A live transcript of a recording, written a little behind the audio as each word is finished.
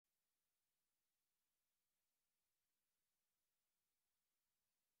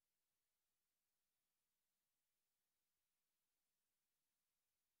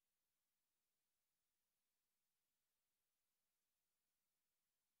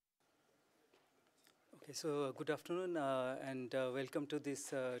Okay, so good afternoon and welcome to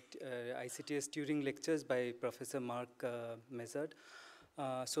this ICTS TURING lectures by Professor Marc Mézard.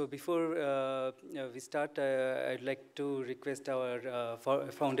 So before we start, I'd like to request our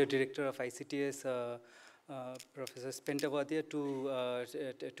founder director of ICTS, Professor Spentavadia,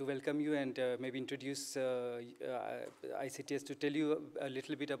 to welcome you and maybe introduce ICTS, to tell you a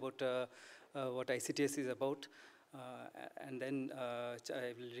little bit about what ICTS is about. And then I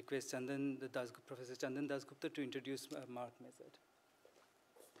will request Professor Chandan Dasgupta to introduce Marc Mézard.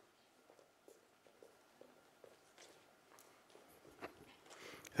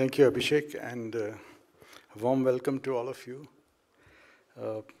 Thank you, Abhishek, and a warm welcome to all of you.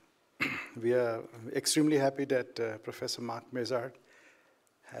 We are extremely happy that Professor Marc Mézard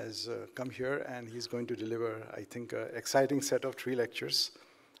has come here, and he's going to deliver, I think, an exciting set of 3 lectures.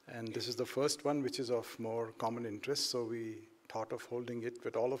 And this is the first one, which is of more common interest, so we thought of holding it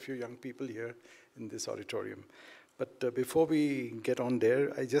with all of you young people here in this auditorium. But before we get on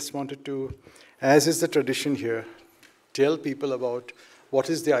there, I just wanted to, as is the tradition here, tell people about what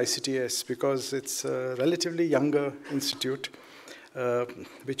is the ICTS, because it's a relatively younger institute,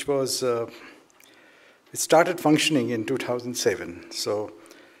 which was, it started functioning in 2007. So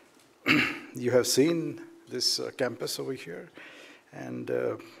you have seen this campus over here. And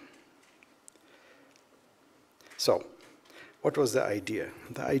so what was the idea?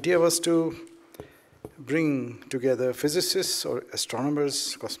 The idea was to bring together physicists or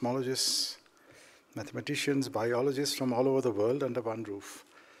astronomers, cosmologists, mathematicians, biologists from all over the world under one roof.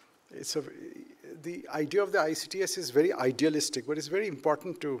 The idea of the ICTS is very idealistic, but it's very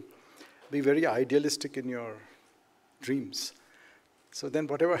important to be very idealistic in your dreams. So then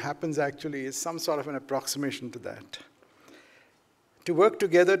whatever happens actually is some sort of an approximation to that. To work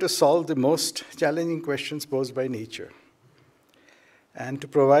together to solve the most challenging questions posed by nature, and to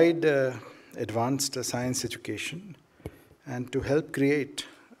provide advanced science education, and to help create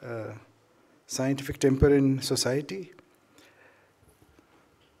scientific temper in society,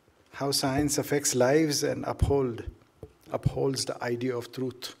 how science affects lives and upholds the idea of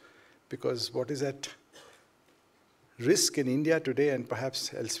truth. Because what is at risk in India today and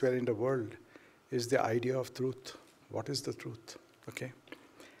perhaps elsewhere in the world is the idea of truth. What is the truth? Okay.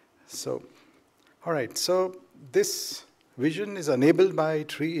 So, all right. So this vision is enabled by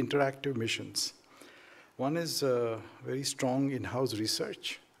 3 interactive missions. One is very strong in-house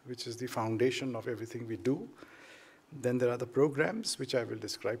research, which is the foundation of everything we do. Then there are the programs, which I will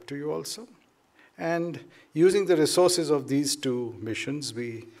describe to you also. And using the resources of these 2 missions,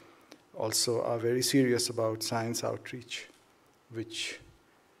 we also are very serious about science outreach, which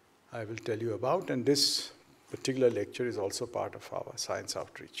I will tell you about. And this particular lecture is also part of our science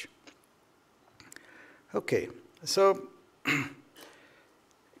outreach. Okay, so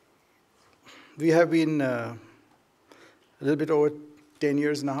we have been a little bit over 10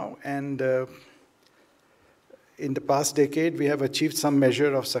 years now, and in the past decade, we have achieved some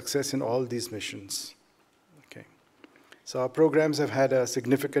measure of success in all these missions. Okay, so our programs have had a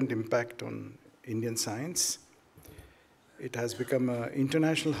significant impact on Indian science. It has become an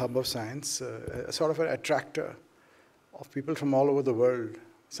international hub of science, a sort of an attractor of people from all over the world,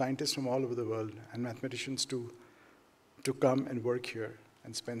 scientists from all over the world, and mathematicians to come and work here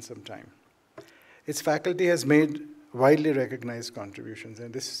and spend some time. Its faculty has made widely recognized contributions,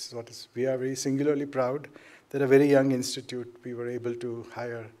 and this is what we are very singularly proud that a very young institute, we were able to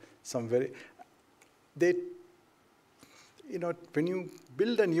hire some when you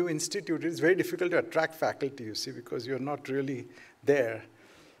build a new institute, it's very difficult to attract faculty, you see, because you're not really there.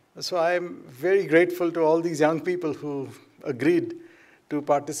 So I'm very grateful to all these young people who agreed to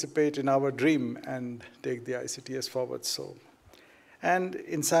participate in our dream and take the ICTS forward. So, and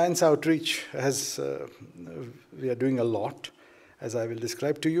in science outreach, we are doing a lot, as I will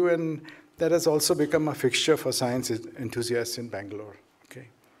describe to you, and that has also become a fixture for science enthusiasts in Bangalore.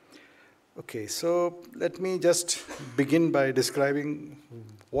 Okay, so let me just begin by describing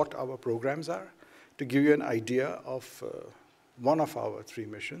what our programs are, to give you an idea of one of our 3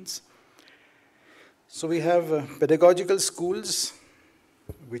 missions. So we have pedagogical schools,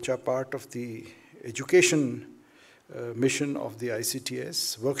 which are part of the education mission of the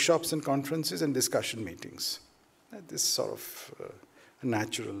ICTS, workshops and conferences and discussion meetings. This is sort of a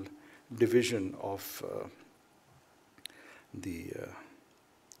natural division of the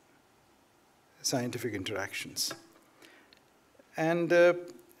scientific interactions. And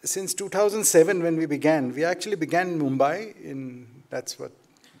since 2007, when we actually began in Mumbai. That's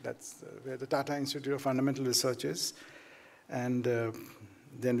where the Tata Institute of Fundamental Research is. And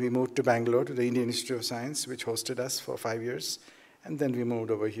then we moved to Bangalore, to the Indian Institute of Science, which hosted us for 5 years. And then we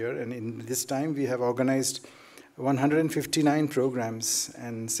moved over here. And in this time, we have organized 159 programs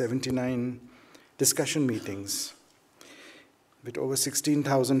and 79 discussion meetings with over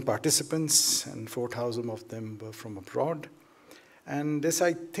 16,000 participants, and 4,000 of them were from abroad. And this,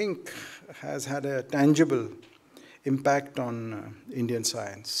 I think, has had a tangible impact on Indian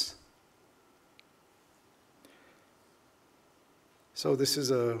science. So this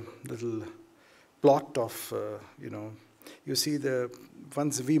is a little plot of, you see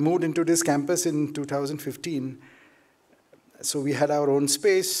once we moved into this campus in 2015, so we had our own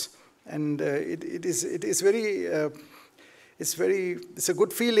space, and it's a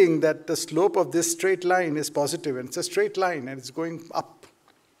good feeling that the slope of this straight line is positive, and it's a straight line, and it's going up.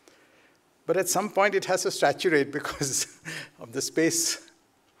 But at some point, it has to saturate because of the space.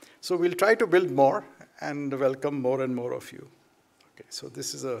 So we'll try to build more and welcome more and more of you. Okay, so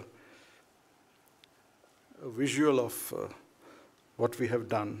this is a visual of what we have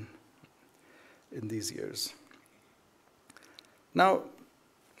done in these years. Now,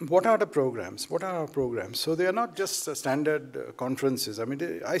 what are the programs? What are our programs? So they are not just standard conferences. I mean,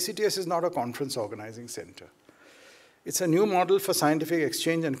 ICTS is not a conference organizing center. It's a new model for scientific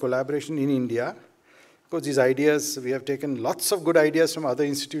exchange and collaboration in India. Because these ideas, we have taken lots of good ideas from other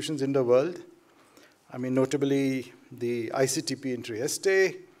institutions in the world. I mean, notably the ICTP in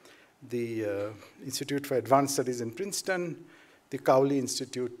Trieste, the Institute for Advanced Studies in Princeton, the Cowley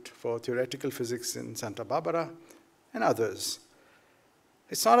Institute for Theoretical Physics in Santa Barbara, and others.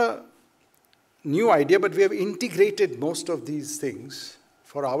 It's not a new idea, but we have integrated most of these things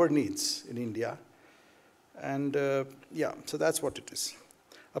for our needs in India. And yeah, so that's what it is.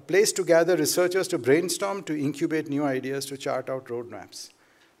 A place to gather researchers to brainstorm, to incubate new ideas, to chart out roadmaps.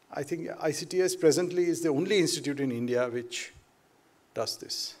 I think ICTS presently is the only institute in India which does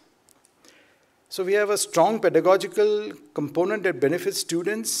this. So we have a strong pedagogical component that benefits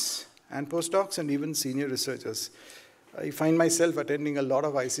students and postdocs and even senior researchers. I find myself attending a lot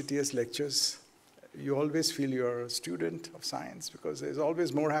of ICTS lectures. You always feel you're a student of science because there's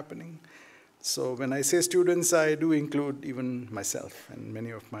always more happening. So when I say students, I do include even myself, and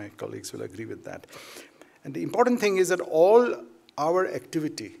many of my colleagues will agree with that. And the important thing is that all our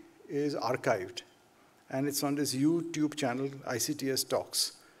activity is archived, and it's on this YouTube channel, ICTS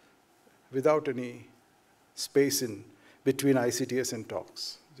Talks, without any space in between ICTS and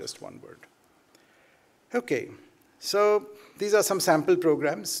Talks, just one word. Okay, so these are some sample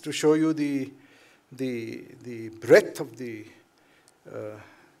programs to show you the breadth of the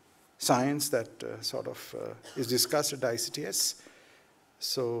science that is discussed at ICTS.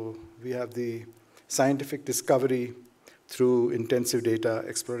 So we have the scientific discovery through intensive data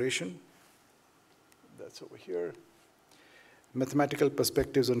exploration. That's over here. Mathematical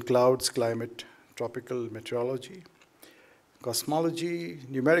perspectives on clouds, climate, tropical meteorology. Cosmology,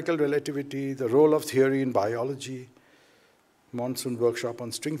 numerical relativity, the role of theory in biology. Monsoon workshop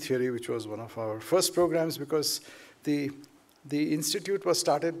on string theory, which was one of our first programs because the institute was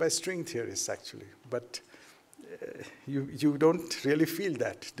started by string theorists, actually, but you don't really feel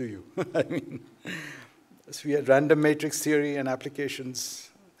that, do you? I mean, so we had random matrix theory and applications,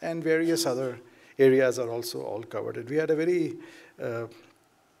 and various other areas are also all covered. And we had a very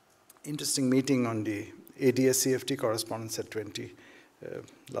interesting meeting on the ADS-CFT correspondence at 20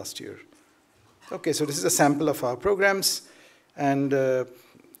 last year. Okay, so this is a sample of our programs, and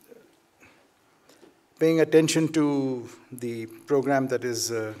paying attention to the program that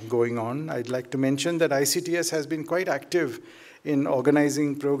is going on, I'd like to mention that ICTS has been quite active in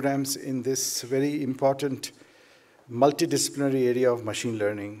organizing programs in this very important multidisciplinary area of machine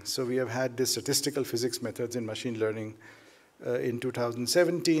learning. So we have had the statistical physics methods in machine learning in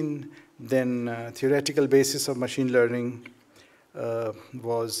 2017. Then theoretical basis of machine learning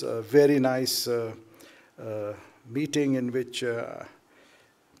was a very nice meeting in which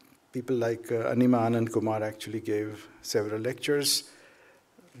people like Anima Anand Kumar actually gave several lectures.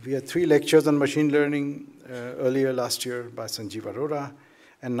 We had 3 lectures on machine learning earlier last year by Sanjeev Arora,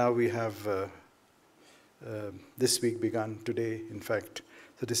 and now we have this week begun today, in fact,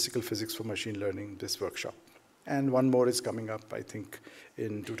 statistical physics for machine learning, this workshop. And one more is coming up, I think,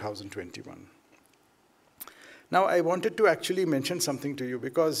 in 2021. Now, I wanted to actually mention something to you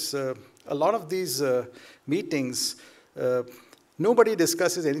because a lot of these meetings, nobody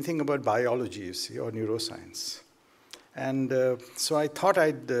discusses anything about biology, you see, or neuroscience. And so I thought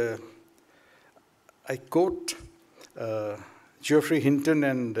I quote Geoffrey Hinton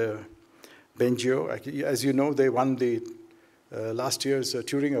and Bengio. As you know, they won the last year's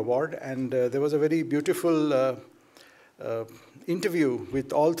Turing Award, and there was a very beautiful interview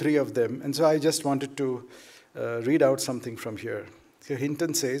with all 3 of them. And so I just wanted to read out something from here. So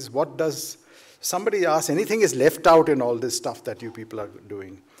Hinton says, what does, somebody asks, anything is left out in all this stuff that you people are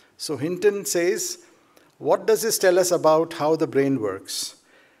doing. So Hinton says, what does this tell us about how the brain works?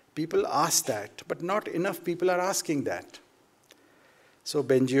 People ask that, but not enough people are asking that. So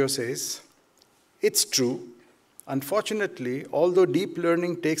Bengio says, it's true. Unfortunately, although deep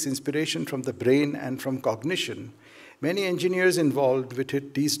learning takes inspiration from the brain and from cognition, many engineers involved with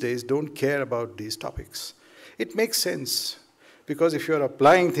it these days don't care about these topics. It makes sense, because if you're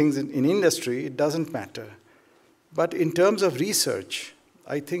applying things in industry, it doesn't matter. But in terms of research,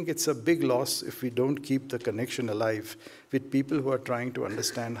 I think it's a big loss if we don't keep the connection alive with people who are trying to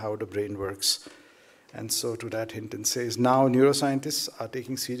understand how the brain works. And so to that, Hinton says, now neuroscientists are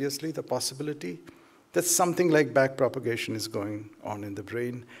taking seriously the possibility that something like backpropagation is going on in the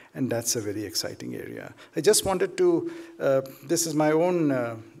brain, and that's a very exciting area. I just wanted to, this is my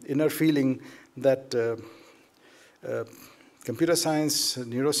own inner feeling that computer science,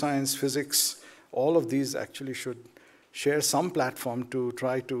 neuroscience, physics, all of these actually should share some platform to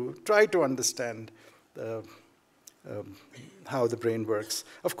try to understand how the brain works.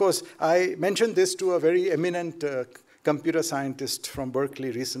 Of course, I mentioned this to a very eminent computer scientist from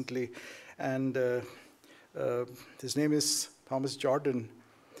Berkeley recently, and his name is Thomas Jordan,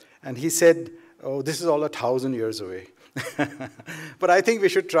 and he said, oh, this is all 1,000 years away. But I think we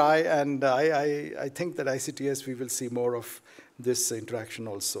should try, and I think that ICTS, we will see more of this interaction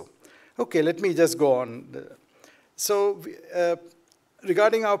also. Okay, let me just go on. So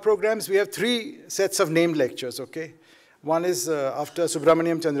regarding our programs, we have 3 sets of named lectures, okay? One is after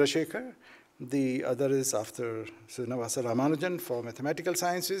Subramaniam Chandrasekhar. The other is after Srinivasa Ramanujan for mathematical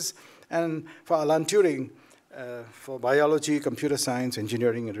sciences, and for Alan Turing for biology, computer science,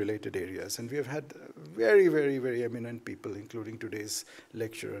 engineering, and related areas. And we have had very, very, very eminent people, including today's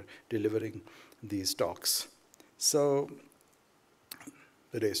lecturer, delivering these talks. So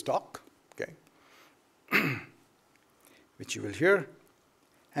today's talk, okay, which you will hear.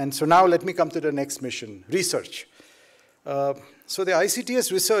 And so now let me come to the next mission, research. So the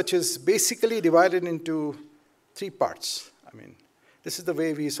ICTS research is basically divided into 3 parts. I mean, this is the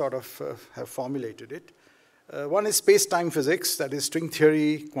way we sort of have formulated it. One is space-time physics, that is string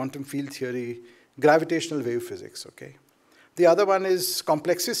theory, quantum field theory, gravitational wave physics, okay? The other one is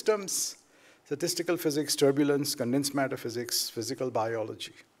complex systems, statistical physics, turbulence, condensed matter physics, physical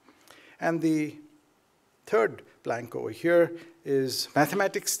biology. And the third plank over here is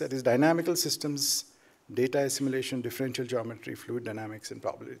mathematics, that is dynamical systems, data assimilation, differential geometry, fluid dynamics, and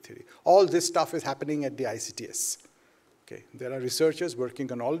probability theory. All this stuff is happening at the ICTS. Okay. There are researchers working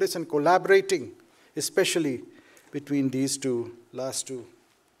on all this and collaborating, especially between these last two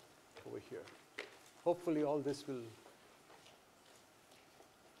over here. Hopefully all this will...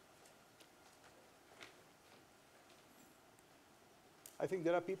 I think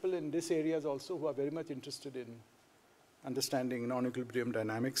there are people in this areas also who are very much interested in understanding non-equilibrium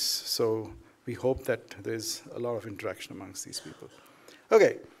dynamics, so we hope that there's a lot of interaction amongst these people.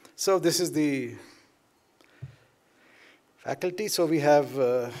 Okay, so this is the faculty. So we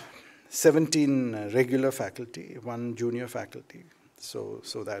have 17 regular faculty, 1 junior faculty, so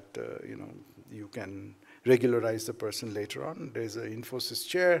that you can regularize the person later on. There's an INFOSYS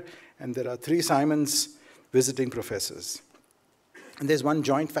chair, and there are 3 Simons visiting professors. And there's 1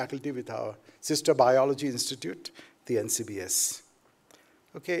 joint faculty with our sister biology institute, the NCBS.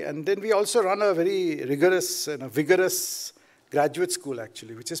 Okay, and then we also run a very rigorous and a vigorous graduate school,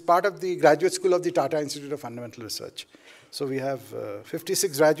 actually, which is part of the graduate school of the Tata Institute of Fundamental Research. So we have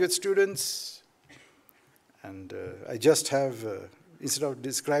 56 graduate students, and I just have, instead of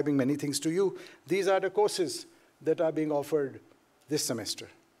describing many things to you, these are the courses that are being offered this semester,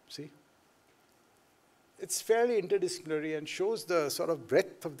 see? It's fairly interdisciplinary and shows the sort of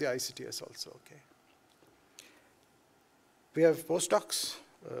breadth of the ICTS also, okay? We have postdocs,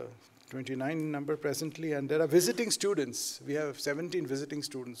 29 number presently, and there are visiting students. We have 17 visiting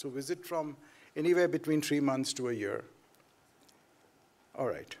students who visit from anywhere between 3 months to a year. All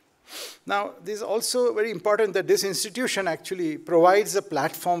right. Now, this is also very important that this institution actually provides a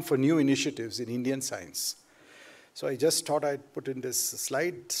platform for new initiatives in Indian science. So I just thought I'd put in this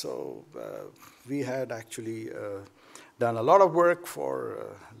slide. So we had actually done a lot of work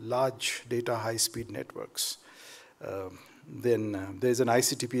for large data high-speed networks. Then there's an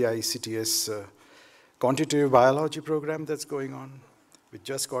ICTP-ICTS quantitative biology program that's going on. We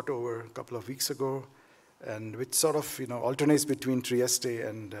just got over a couple of weeks ago, and which sort of alternates between Trieste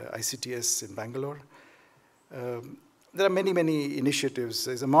and ICTS in Bangalore. there are many, many initiatives.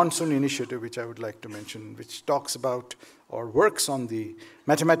 There's a monsoon initiative, which I would like to mention, which talks about or works on the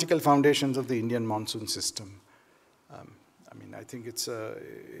mathematical foundations of the Indian monsoon system. I mean, I think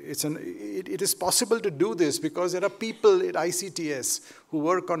it is possible to do this because there are people at ICTS who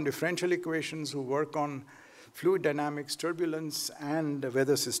work on differential equations, who work on fluid dynamics, turbulence, and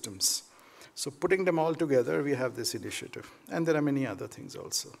weather systems. So putting them all together, we have this initiative. And there are many other things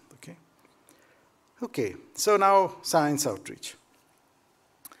also, okay? Okay, so now science outreach.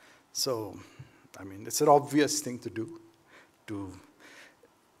 So, I mean, it's an obvious thing to do, to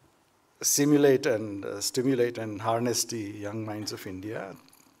simulate and stimulate and harness the young minds of India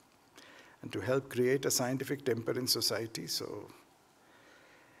and to help create a scientific temper in society. So,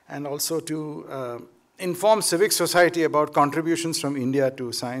 and also to inform civic society about contributions from India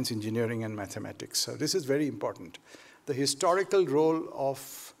to science, engineering, and mathematics. So this is very important. The historical role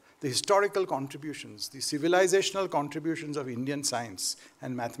of the historical contributions, the civilizational contributions of Indian science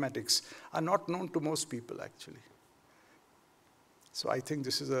and mathematics are not known to most people, actually. So I think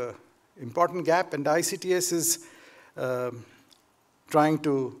this is an important gap, and ICTS is trying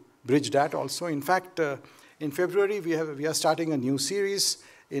to bridge that also. In fact, in February, we are starting a new series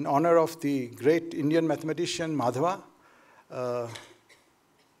in honor of the great Indian mathematician Madhava.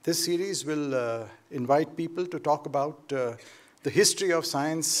 This series will invite people to talk about the history of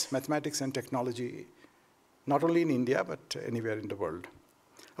science, mathematics, and technology, not only in India, but anywhere in the world.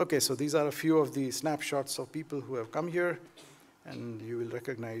 Okay, so these are a few of the snapshots of people who have come here, and you will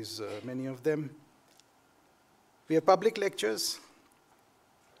recognize many of them. We have public lectures,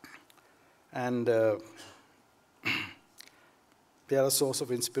 and they are a source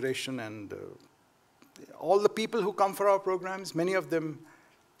of inspiration, and all the people who come for our programs, many of them,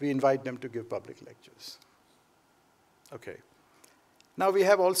 we invite them to give public lectures. Okay. Now we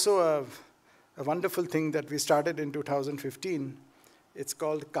have also a wonderful thing that we started in 2015. It's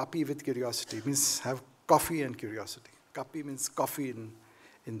called Kapi with Curiosity. It means have coffee and curiosity. Kapi means coffee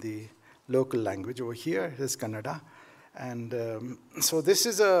in the local language. Over here is Kannada. And so this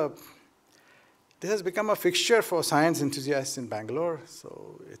has become a fixture for science enthusiasts in Bangalore.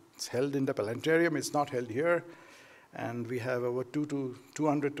 So it's held in the planetarium. It's not held here. And we have over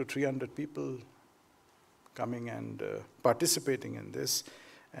 200 to 300 people coming and participating in this.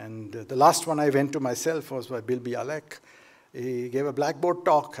 And the last one I went to myself was by Bill Bialek. He gave a blackboard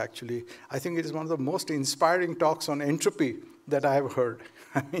talk, actually. I think it is one of the most inspiring talks on entropy that I have heard.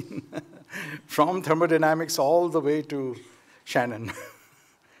 I mean, from thermodynamics all the way to Shannon.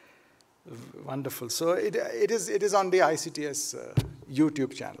 Wonderful. So it is on the ICTS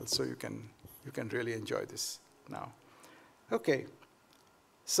YouTube channel, so you can really enjoy this now. Okay.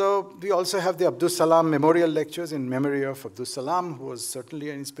 So we also have the Abdus Salam Memorial Lectures in memory of Abdus Salam, who was certainly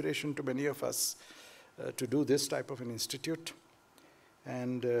an inspiration to many of us to do this type of an institute.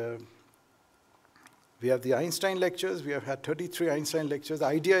 And we have the Einstein lectures. We have had 33 Einstein lectures. The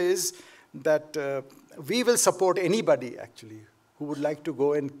idea is that we will support anybody, actually, who would like to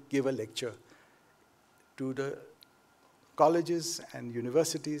go and give a lecture to the colleges and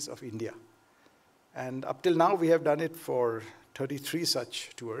universities of India. And up till now, we have done it for 33 such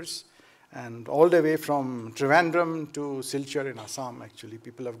tours. And all the way from Trivandrum to Silchar in Assam, actually,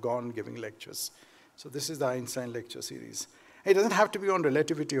 people have gone giving lectures. So this is the Einstein lecture series. It doesn't have to be on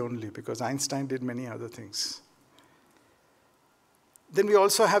relativity only, because Einstein did many other things. Then we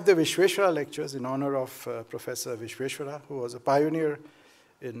also have the Vishweshwara lectures in honor of Professor Vishweshwara, who was a pioneer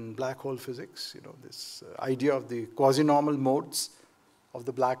in black hole physics. You know, this idea of the quasi-normal modes of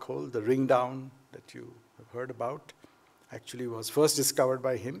the black hole, the ring down that you have heard about, actually was first discovered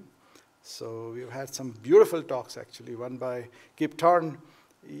by him. So we've had some beautiful talks, actually. One by Kip Thorne.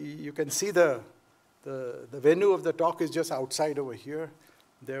 You can see the venue of the talk is just outside over here.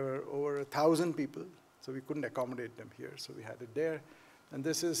 There were over 1,000 people, so we couldn't accommodate them here, so we had it there. And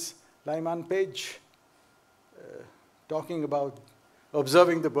this is Lyman Page talking about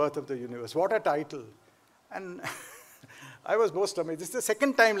observing the birth of the universe. What a title. And I was most amazed. This is the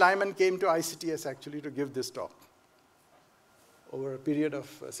second time Lyman came to ICTS, actually, to give this talk over a period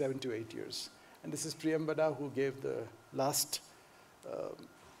of 7 to 8 years. And this is Priyambada, who gave the last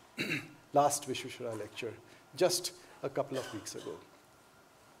Vishweshwara lecture just a couple of weeks ago.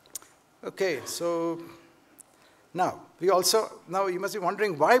 Okay, so now you must be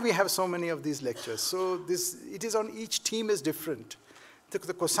wondering why we have so many of these lectures. So it is on each theme is different. The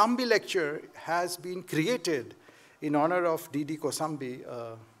Kosambi lecture has been created in honor of D.D. Kosambi,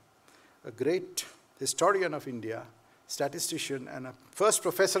 a great historian of India, statistician, and a first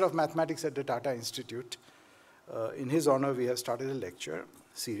professor of mathematics at the Tata Institute. In his honor, we have started a lecture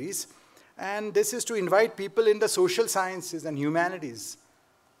series. And this is to invite people in the social sciences and humanities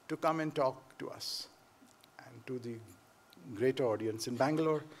to come and talk to us and to the greater audience in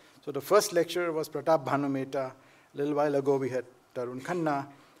Bangalore. So the first lecturer was Pratap Bhanumeta. A little while ago we had Tarun Khanna.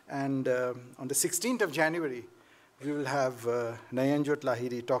 And on the 16th of January, we will have Nayanjot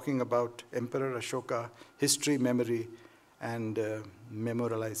Lahiri talking about Emperor Ashoka, history, memory, and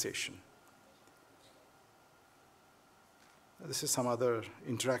memorialization. This is some other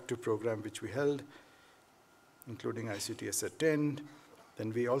interactive program which we held, including ICTS Attend.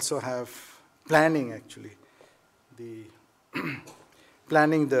 Then we also have planning, actually,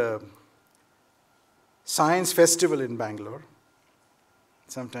 planning the Science Festival in Bangalore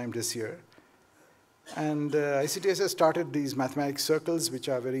sometime this year. And ICTS has started these mathematics circles, which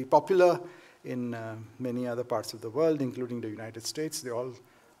are very popular in many other parts of the world, including the United States. They all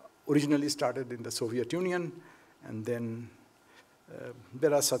originally started in the Soviet Union, and then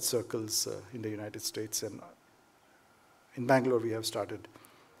there are such circles in the United States, and in Bangalore we have started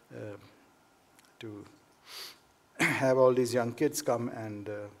to have all these young kids come and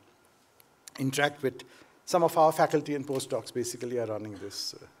interact with some of our faculty and postdocs. Basically are running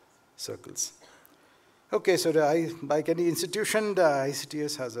these circles. Okay, so like any institution, the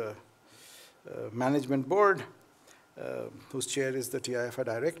ICTS has a management board whose chair is the TIFR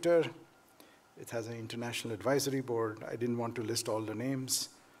director. It has an international advisory board. I didn't want to list all the names.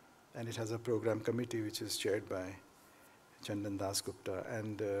 And it has a program committee which is chaired by Chandan Das Gupta.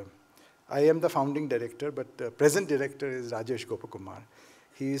 And I am the founding director, but the present director is Rajesh Gopakumar.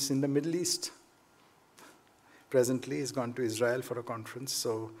 He is in the Middle East. Presently, he's gone to Israel for a conference.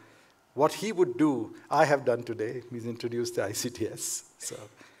 So what he would do, I have done today. He's introduced the ICTS. So,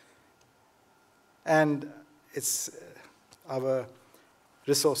 and it's our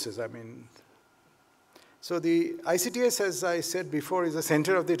resources. I mean, so the ICTS, as I said before, is a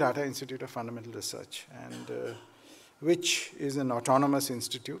center of the Tata Institute of Fundamental Research, and which is an autonomous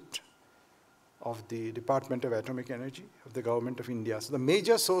institute of the Department of Atomic Energy of the Government of India. So the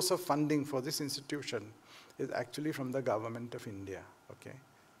major source of funding for this institution is actually from the Government of India, okay?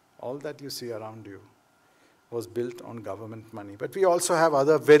 All that you see around you was built on government money. But we also have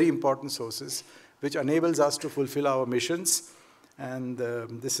other very important sources which enables us to fulfill our missions. And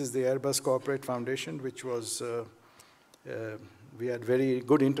this is the Airbus Corporate Foundation, which was, we had very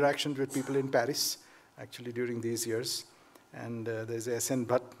good interactions with people in Paris, actually, during these years. And there's a SN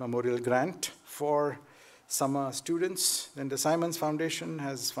Bhatt Memorial Grant for summer students. Then the Simons Foundation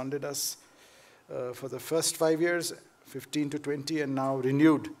has funded us for the first 5 years, 15 to 20, and now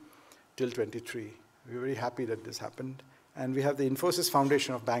renewed till 23. We're very happy that this happened. And we have the INFOSYS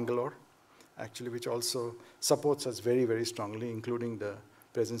Foundation of Bangalore, actually, which also supports us very, very strongly, including the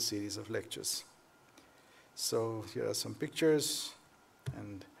present series of lectures. So here are some pictures,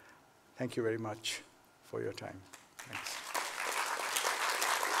 and thank you very much for your time. Thanks.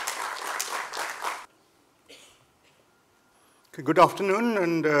 Okay, good afternoon,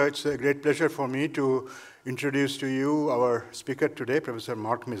 and it's a great pleasure for me to introduce to you our speaker today, Professor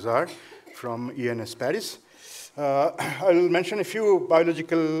Marc Mézard from ENS Paris. I'll mention a few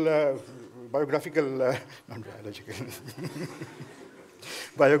biographical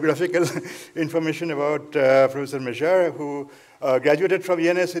information about Professor Mézard, who graduated from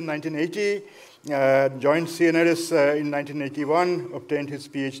ENS in 1980, joined CNRS in 1981, obtained his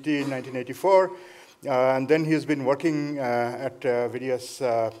PhD in 1984, and then he has been working at various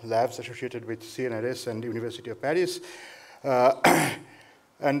labs associated with CNRS and the University of Paris.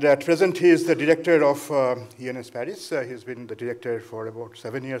 And at present, he is the director of ENS Paris. He's been the director for about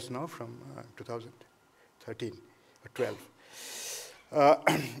 7 years now, from 2013 or 12.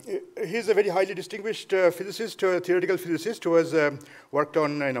 He's a very highly distinguished physicist, theoretical physicist, who has worked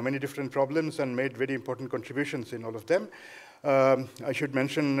on many different problems and made very important contributions in all of them. I should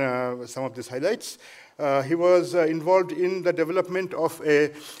mention some of these highlights. He was involved in the development of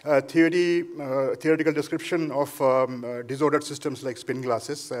a theoretical description of disordered systems like spin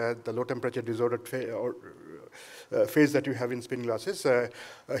glasses, the low temperature disordered phase that you have in spin glasses.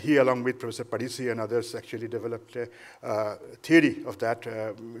 He, along with Professor Parisi and others, actually developed a theory of that,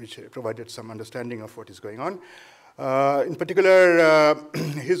 which provided some understanding of what is going on. In particular,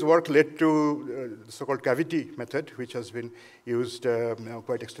 his work led to the so-called cavity method, which has been used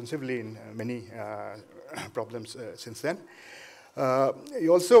quite extensively in many problems since then. He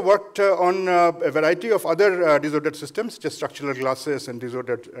also worked on a variety of other disordered systems, just structural glasses and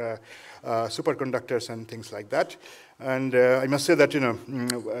disordered superconductors and things like that. And I must say that,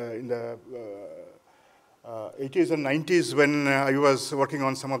 in the 80s and 90s, when I was working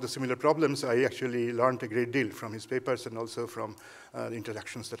on some of the similar problems, I actually learned a great deal from his papers and also from the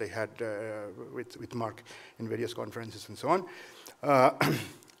interactions that I had with Marc in various conferences and so on.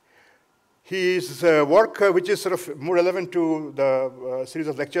 His work, which is sort of more relevant to the series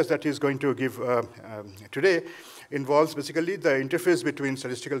of lectures that he's going to give today, involves basically the interface between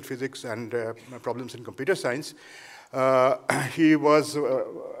statistical physics and problems in computer science. He was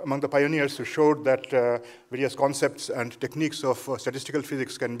among the pioneers who showed that various concepts and techniques of statistical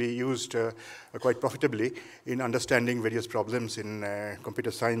physics can be used quite profitably in understanding various problems in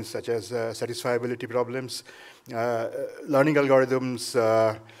computer science, such as satisfiability problems, learning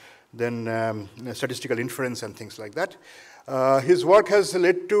algorithms, then statistical inference and things like that. His work has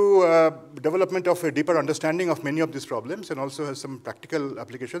led to development of a deeper understanding of many of these problems and also has some practical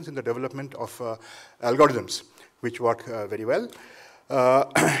applications in the development of algorithms, which work very well.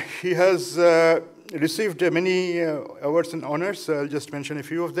 He has received many awards and honors. I'll just mention a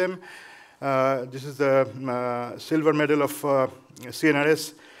few of them. This is the Silver Medal of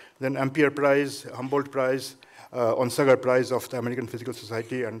CNRS, then Ampere Prize, Humboldt Prize, Onsager Prize of the American Physical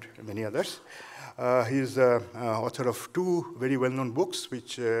Society, and many others. He is the author of two very well-known books,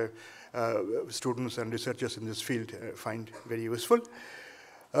 which students and researchers in this field find very useful.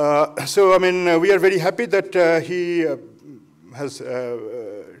 So, I mean, we are very happy that he has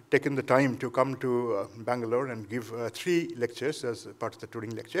taken the time to come to Bangalore and give 3 lectures as part of the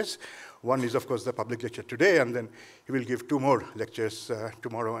TURING lectures. One is, of course, the public lecture today, and then he will give 2 more lectures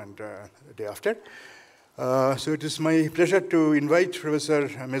tomorrow and the day after. So it is my pleasure to invite Professor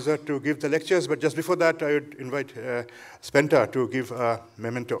Mézard to give the lectures, but just before that, I would invite Spenta to give a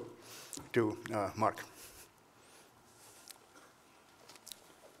memento to Marc.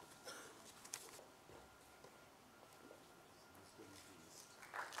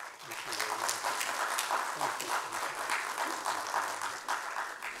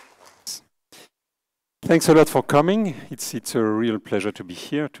 Thanks a lot for coming. It's a real pleasure to be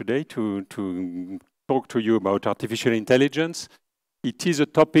here today to talk to you about artificial intelligence. It is a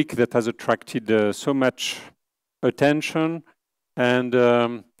topic that has attracted so much attention, and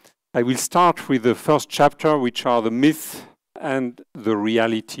I will start with the first chapter, which are the myth and the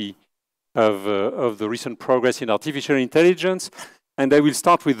reality of the recent progress in artificial intelligence. And I will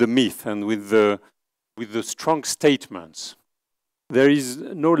start with the myth and with the strong statements. There is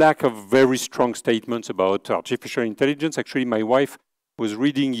no lack of very strong statements about artificial intelligence. Actually, my wife was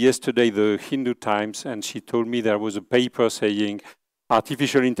reading yesterday the Hindu Times, and she told me there was a paper saying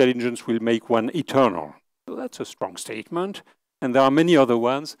artificial intelligence will make one eternal. So that's a strong statement, and there are many other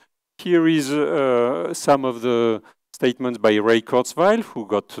ones. Here is some of the statements by Ray Kurzweil, who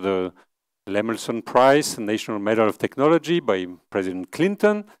got the Lemelson Prize, National Medal of Technology by President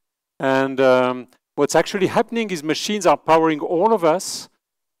Clinton. And what's actually happening is machines are powering all of us.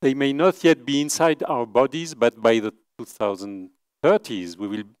 They may not yet be inside our bodies, but by the 2030s, we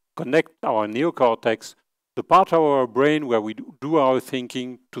will connect our neocortex, the part of our brain where we do our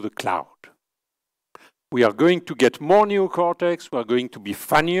thinking, to the cloud. We are going to get more neocortex. We are going to be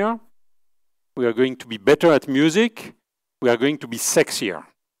funnier. We are going to be better at music. We are going to be sexier.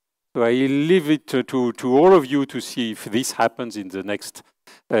 So I leave it to all of you to see if this happens in the next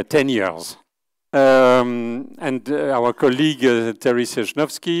 10 years. And our colleague Terry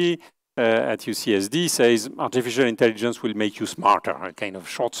Sejnowski at UCSD says artificial intelligence will make you smarter, a kind of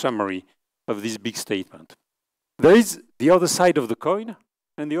short summary of this big statement. There is the other side of the coin,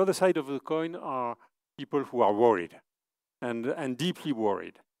 and the other side of the coin are people who are worried, and deeply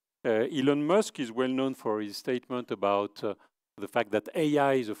worried. Elon Musk is well known for his statement about the fact that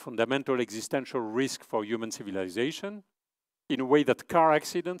AI is a fundamental existential risk for human civilization, in a way that car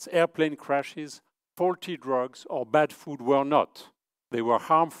accidents, airplane crashes, faulty drugs, or bad food were not. They were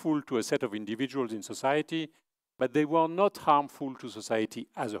harmful to a set of individuals in society, but they were not harmful to society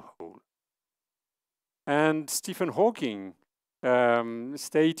as a whole. And Stephen Hawking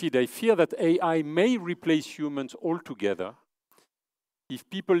stated, I fear that AI may replace humans altogether. If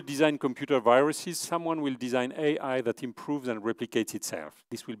people design computer viruses, someone will design AI that improves and replicates itself.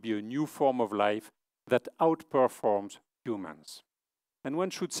 This will be a new form of life that outperforms humans. And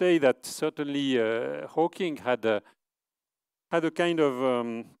one should say that certainly Hawking had a kind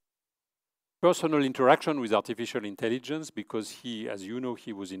of personal interaction with artificial intelligence, because he, as you know,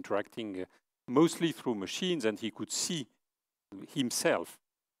 he was interacting mostly through machines, and he could see himself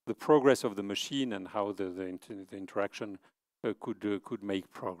the progress of the machine and how the interaction could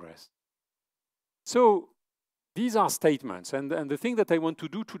make progress. So these are statements, and the thing that I want to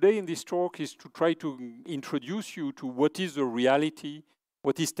do today in this talk is to try to introduce you to what is the reality,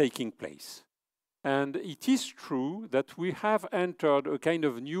 what is taking place. And it is true that we have entered a kind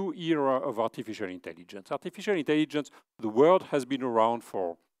of new era of artificial intelligence. Artificial intelligence, the word has been around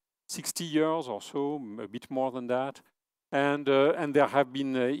for 60 years or so, a bit more than that. And there have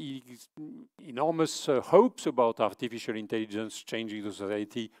been enormous hopes about artificial intelligence changing the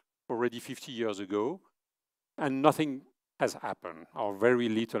society already 50 years ago. And nothing has happened, or very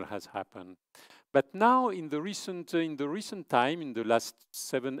little has happened. But now, in the recent time, in the last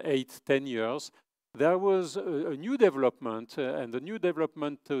 7, 8, 10 years, there was a new development, and the new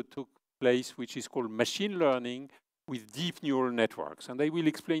development took place, which is called machine learning with deep neural networks. And I will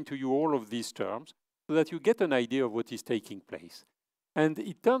explain to you all of these terms so that you get an idea of what is taking place. And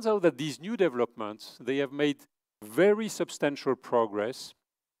it turns out that these new developments, they have made very substantial progress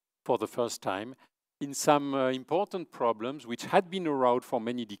for the first time in some important problems which had been around for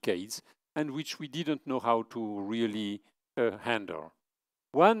many decades and which we didn't know how to really handle.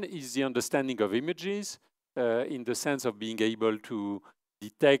 One is the understanding of images in the sense of being able to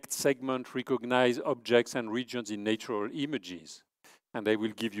detect, segment, recognize objects and regions in natural images. And I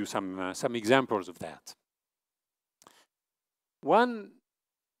will give you some examples of that. One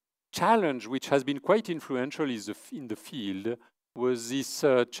challenge which has been quite influential in the field was this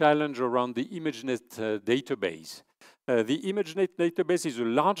challenge around the ImageNet database. The ImageNet database is a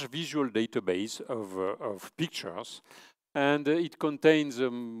large visual database of pictures, and it contains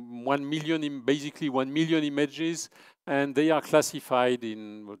basically 1 million images, and they are classified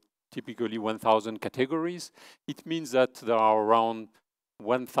in typically 1,000 categories. It means that there are around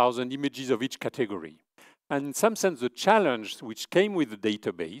 1,000 images of each category. And in some sense, the challenge which came with the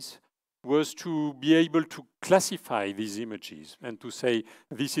database was to be able to classify these images and to say,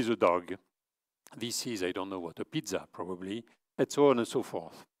 this is a dog, this is, I don't know what, a pizza probably, and so on and so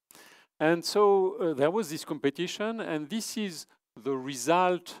forth. And so there was this competition, and this is the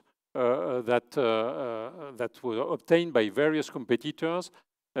result that was obtained by various competitors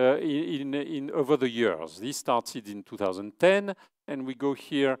over the years. This started in 2010, and we go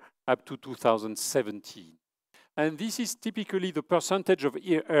here up to 2017. And this is typically the percentage of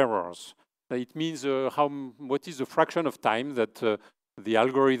errors. It means what is the fraction of time that the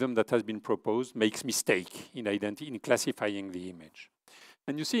algorithm that has been proposed makes mistake in classifying the image.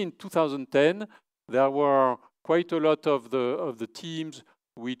 And you see in 2010, there were quite a lot of the teams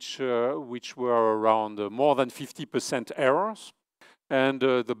which were around more than 50% errors. And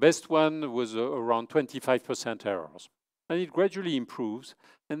the best one was around 25% errors. And it gradually improves.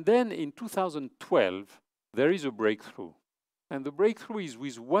 And then in 2012, there is a breakthrough. And the breakthrough is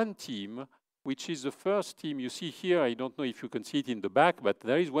with one team, which is the first team. You see here, I don't know if you can see it in the back, but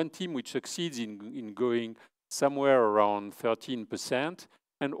there is one team which succeeds in going somewhere around 13%.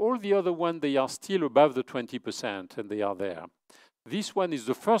 And all the other ones, they are still above the 20%, and they are there. This one is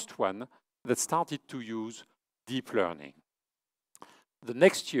the first one that started to use deep learning. The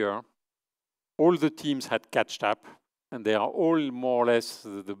next year, all the teams had catched up, and they are all more or less,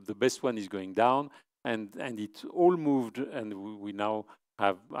 the best one is going down, and it all moved, and we now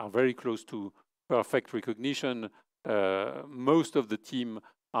are very close to perfect recognition. Most of the team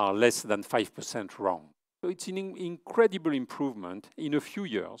are less than 5% wrong. So it's an incredible improvement in a few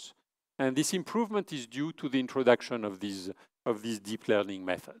years, and this improvement is due to the introduction of these deep learning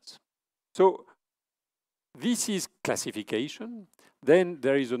methods. So this is classification. Then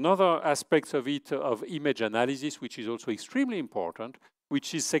there is another aspect of it, of image analysis, which is also extremely important,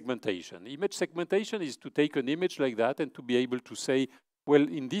 which is segmentation. Image segmentation is to take an image like that and to be able to say, well,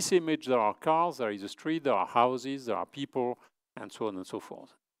 in this image there are cars, there is a street, there are houses, there are people, and so on and so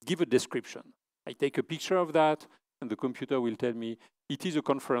forth. Give a description. I take a picture of that, and the computer will tell me, it is a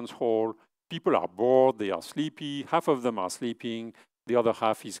conference hall, people are bored, they are sleepy, half of them are sleeping, the other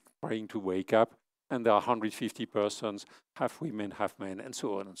half is trying to wake up, and there are 150 persons, half women, half men, and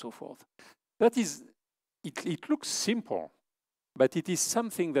so on and so forth. That is, it looks simple, but it is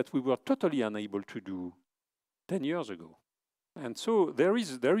something that we were totally unable to do 10 years ago. And so there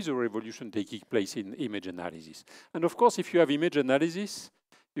is a revolution taking place in image analysis. And of course, if you have image analysis,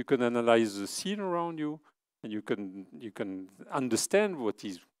 you can analyze the scene around you, and you can understand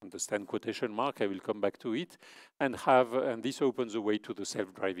understand quotation mark, I will come back to it, and this opens the way to the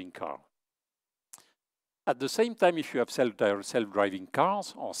self-driving car. At the same time, if you have self-driving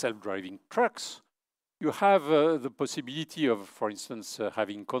cars or self-driving trucks, you have the possibility of, for instance,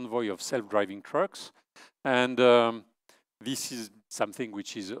 having convoy of self-driving trucks. And this is something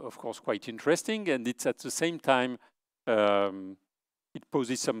which is, of course, quite interesting. And it's at the same time, it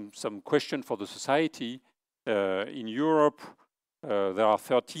poses some question for the society. In Europe, there are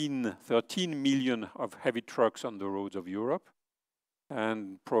 13 million of heavy trucks on the roads of Europe.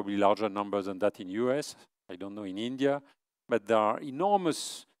 and probably larger numbers than that in US. I don't know in India, but there are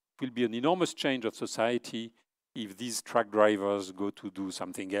enormous, will be an enormous change of society if these truck drivers go to do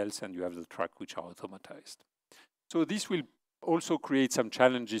something else and you have the truck which are automatized. So this will also create some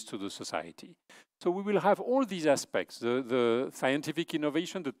challenges to the society. So we will have all these aspects, the scientific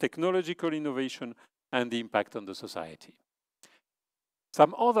innovation, the technological innovation, and the impact on the society.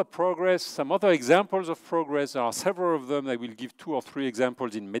 Some other progress, some other examples of progress, there are several of them. I will give 2 or 3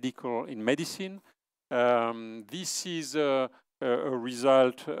 examples in medicine. This is a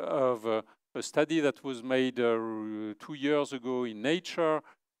result of a study that was made 2 years ago in Nature.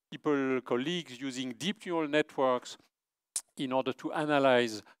 Colleagues using deep neural networks in order to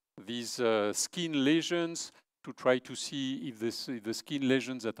analyze these skin lesions to try to see if the skin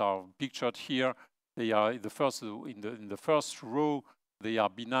lesions that are pictured here, they are in the first row, they are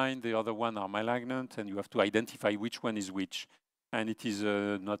benign, the other one are malignant, and you have to identify which one is which. And it is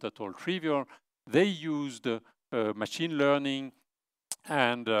not at all trivial. They used machine learning,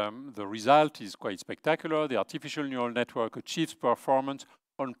 and the result is quite spectacular. The artificial neural network achieves performance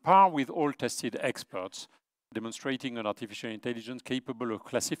on par with all tested experts, demonstrating an artificial intelligence capable of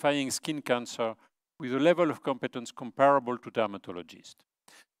classifying skin cancer with a level of competence comparable to dermatologists.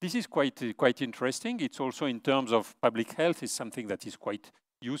 This is quite interesting. It's also, in terms of public health, is something that is quite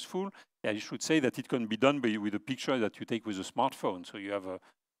useful. I should say that it can be done with a picture that you take with a smartphone. So you have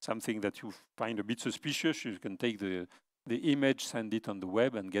something that you find a bit suspicious, you can take the image, send it on the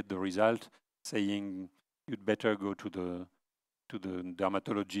web, and get the result saying you'd better go to the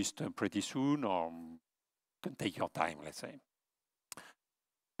dermatologist pretty soon, or can take your time, let's say.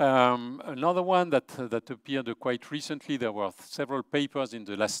 Another one that appeared quite recently, there were several papers in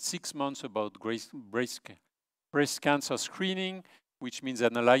the last 6 months about breast cancer screening, which means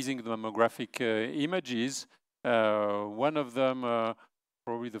analyzing the mammographic images. One of them,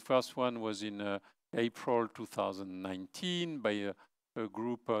 probably the first one, was in April 2019 by a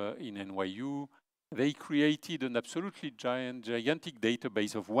group in NYU. They created an absolutely gigantic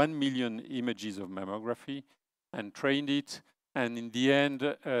database of 1 million images of mammography and trained it. And in the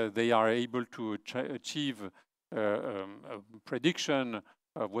end, they are able to achieve a prediction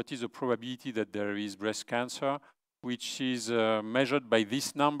of what is the probability that there is breast cancer, which is measured by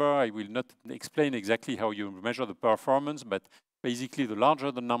this number. I will not explain exactly how you measure the performance, but basically the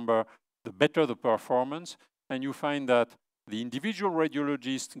larger the number, the better the performance. And you find that the individual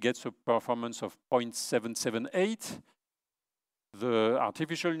radiologist gets a performance of 0.778. The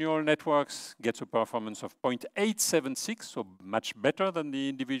artificial neural networks gets a performance of 0.876, so much better than the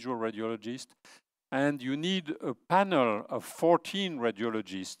individual radiologist. And you need a panel of 14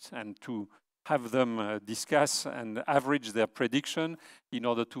 radiologists and to have them discuss and average their prediction in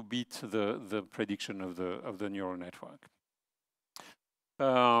order to beat the prediction of the neural network.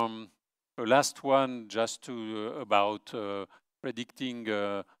 The last one, just about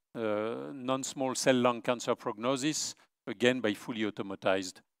predicting non-small cell lung cancer prognosis, again by fully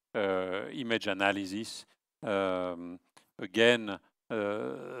automatized image analysis. Again,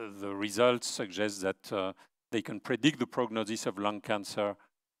 the results suggest that they can predict the prognosis of lung cancer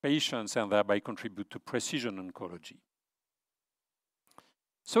patients and thereby contribute to precision oncology.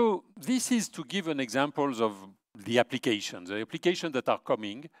 So this is to give an examples of the applications that are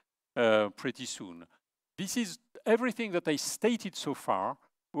coming pretty soon. This is everything that I stated so far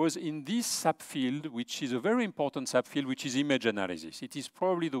was in this subfield, which is a very important subfield, which is image analysis. It is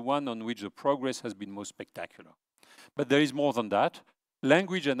probably the one on which the progress has been most spectacular. But there is more than that.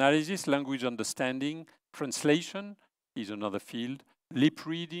 Language analysis, language understanding, translation is another field. Lip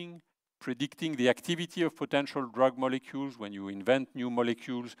reading, predicting the activity of potential drug molecules. When you invent new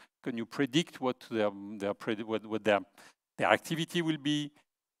molecules, can you predict what their activity will be?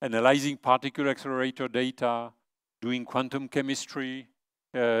 Analyzing particle accelerator data, doing quantum chemistry,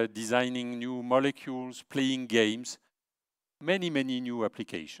 designing new molecules, playing games, many new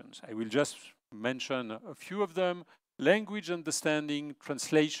applications. I will just mention a few of them. Language understanding,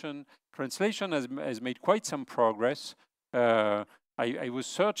 translation. Translation has made quite some progress. I was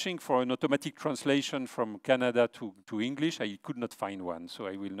searching for an automatic translation from Canada to English. I could not find one, so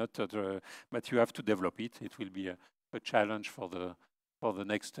I will not, but you have to develop it. It will be a challenge for the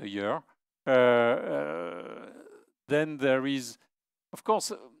next year. Then there is, of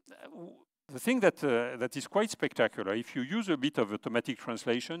course, the thing that is quite spectacular. If you use a bit of automatic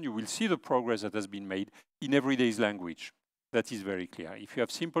translation, you will see the progress that has been made in everyday's language. That is very clear. If you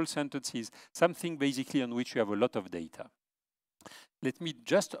have simple sentences, something basically on which you have a lot of data. Let me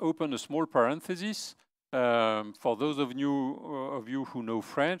just open a small parenthesis. For those of you who know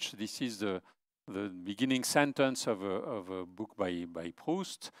French, this is the the beginning sentence of a book by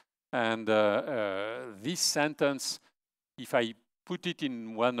Proust. And this sentence, if I put it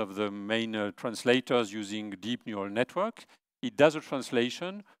in one of the main translators using deep neural network, it does a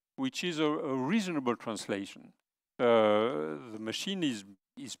translation, which is a reasonable translation. The machine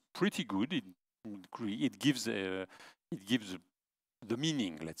is pretty good. It gives the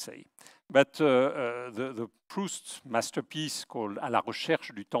meaning, let's say. But the Proust masterpiece called À la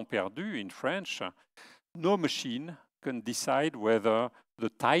recherche du temps perdu in French, no machine can decide whether the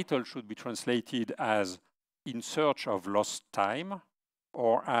title should be translated as In Search of Lost Time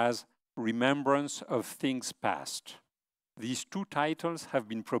or as Remembrance of Things Past. These two titles have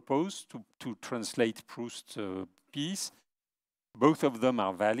been proposed to translate Proust's piece. Both of them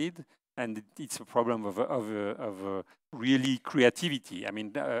are valid, and it's a problem of really creativity. I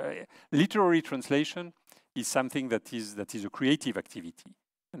mean, literary translation is something that is a creative activity.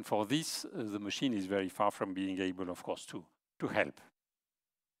 And for this, the machine is very far from being able, of course, to help.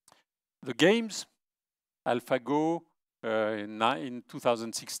 The games, AlphaGo, in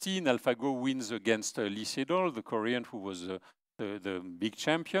 2016, AlphaGo wins against Lee Sedol, the Korean who was the big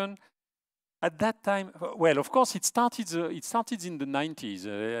champion. At that time, well, of course, it started in the 90s.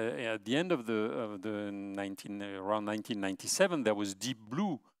 At the end of around 1997, there was Deep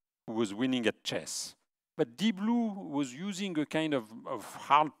Blue who was winning at chess. But Deep Blue was using a kind of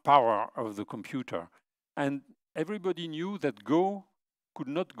hard power of the computer. And everybody knew that Go could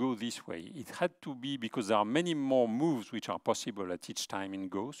not go this way. It had to be, because there are many more moves which are possible at each time in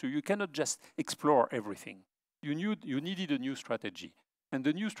Go, so you cannot just explore everything. You needed a new strategy. And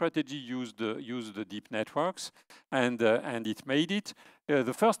the new strategy used the deep networks, and it made it.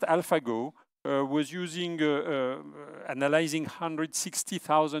 The first AlphaGo was using analyzing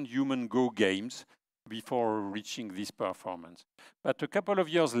 160,000 human Go games before reaching this performance. But a couple of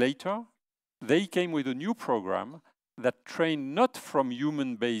years later, they came with a new program that trained not from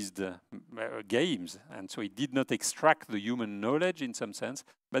human-based games, and so it did not extract the human knowledge in some sense,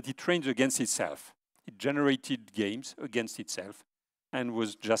 but it trained against itself. It generated games against itself and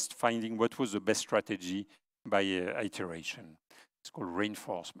was just finding what was the best strategy by iteration. It's called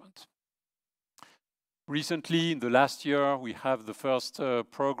reinforcement. Recently, in the last year, we have the first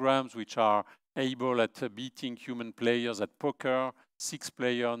programs which are able at beating human players at poker,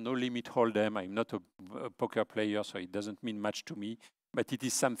 6-player, no limit hold'em. I'm not a poker player, so it doesn't mean much to me, but it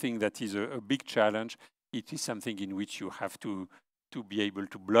is something that is a big challenge. It is something in which you have to be able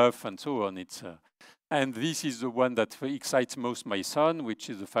to bluff and so on. And this is the one that excites most my son, which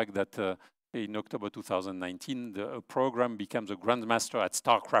is the fact that in October 2019, the program becomes a grandmaster at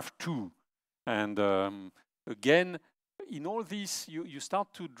StarCraft 2. And again, in all this, you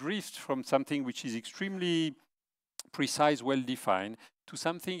start to drift from something which is extremely precise, well-defined, to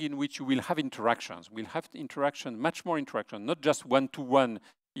something in which you will have interactions. We'll have interaction, much more interaction, not just one-to-one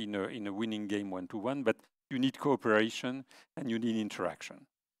in a winning game one-to-one, but you need cooperation and you need interaction.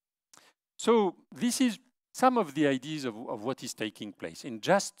 So this is some of the ideas of what is taking place in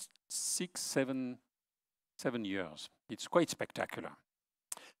just 7 years. It's quite spectacular.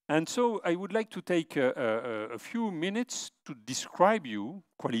 And so I would like to take a few minutes to describe you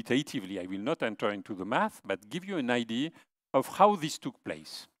qualitatively. I will not enter into the math, but give you an idea of how this took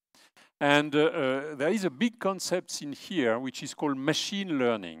place. And there is a big concept in here, which is called machine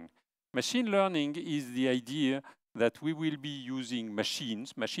learning. Machine learning is the idea that we will be using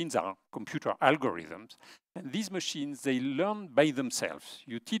machines. Machines are computer algorithms. And these machines, they learn by themselves.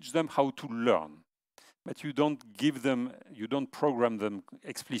 You teach them how to learn, but you don't program them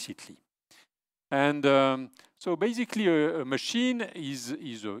explicitly. And so basically a machine is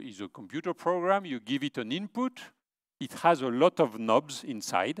a computer program. You give it an input. It has a lot of knobs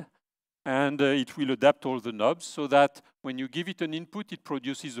inside, and it will adapt all the knobs so that when you give it an input, it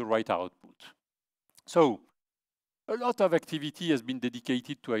produces the right output. So a lot of activity has been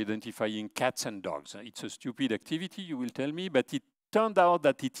dedicated to identifying cats and dogs. It's a stupid activity, you will tell me, but it turned out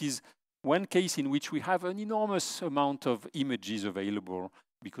that it is one case in which we have an enormous amount of images available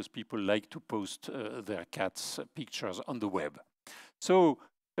because people like to post their cats' pictures on the web. So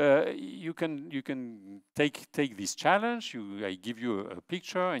you can take this challenge. I give you a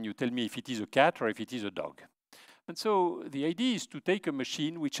picture and you tell me if it is a cat or if it is a dog. And so the idea is to take a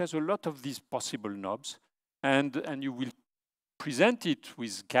machine which has a lot of these possible knobs, and you will present it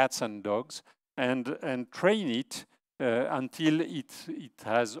with cats and dogs and train it until it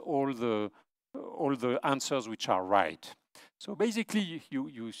has all the answers which are right. So basically,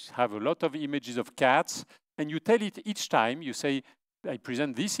 you have a lot of images of cats, and you tell it each time, you say, I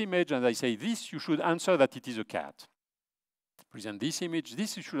present this image, and I say this, you should answer that it is a cat. present this image,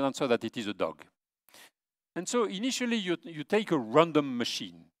 this should answer that it is a dog. And so initially you take a random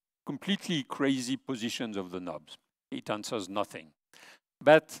machine, completely crazy positions of the knobs. It answers nothing.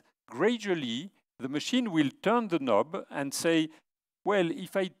 But gradually, the machine will turn the knob and say, well,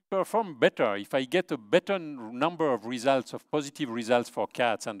 if I perform better, if I get a better number of results, of positive results for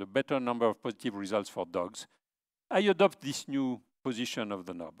cats and a better number of positive results for dogs, I adopt this new position of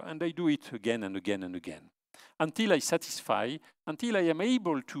the knob. And I do it again and again and again, until I satisfy, until I am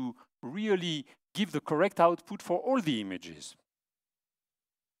able to really give the correct output for all the images.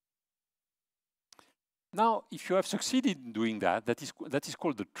 Now, if you have succeeded in doing that, that is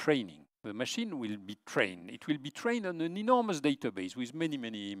called the training. The machine will be trained. It will be trained on an enormous database with many,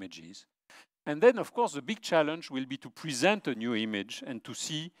 many images. And then, of course, the big challenge will be to present a new image and to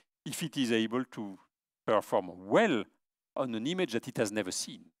see if it is able to perform well on an image that it has never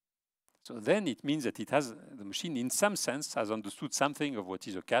seen. So then it means that the machine, in some sense, has understood something of what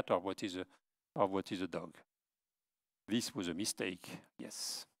is a cat or what is a dog. This was a mistake,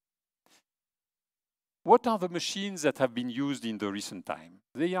 yes. What are the machines that have been used in the recent time?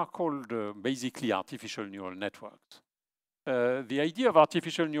 They are called basically artificial neural networks. The idea of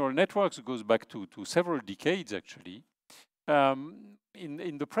artificial neural networks goes back to several decades, actually.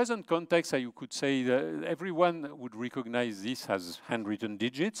 In the present context, you could say that everyone would recognize this as handwritten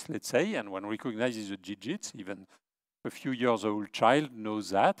digits, let's say, and one recognizes the digits. Even a few years old child knows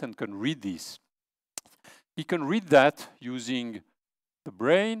that and can read this. He can read that using the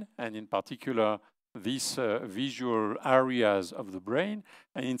brain, and in particular, these visual areas of the brain.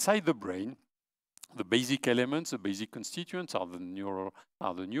 And inside the brain, the basic elements, the basic constituents are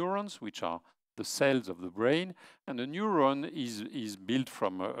the neurons, which are the cells of the brain. And the neuron is built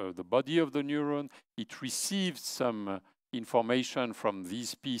from the body of the neuron. It receives some information from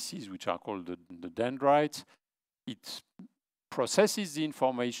these pieces, which are called the dendrites. It processes the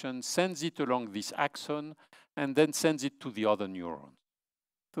information, sends it along this axon, and then sends it to the other neurons.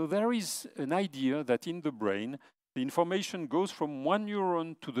 So there is an idea that in the brain, the information goes from one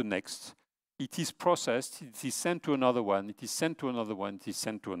neuron to the next. It is processed, it is sent to another one, it is sent to another one, it is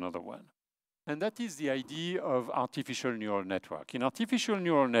sent to another one. And that is the idea of artificial neural network. In artificial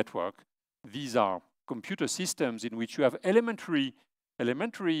neural network, these are computer systems in which you have elementary,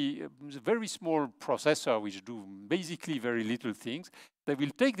 very small processor which do basically very little things. They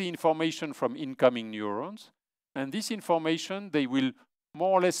will take the information from incoming neurons, and this information, they will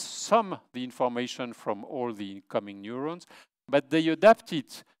more or less sum the information from all the incoming neurons, but they adapt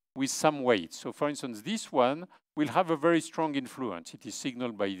it with some weight. So for instance, this one will have a very strong influence. It is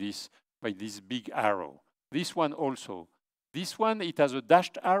signaled by this big arrow. This one also. This one, it has a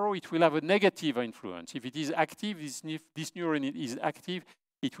dashed arrow, it will have a negative influence. If it is active, this neuron is active,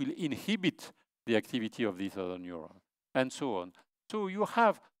 it will inhibit the activity of this other neuron, and so on. So you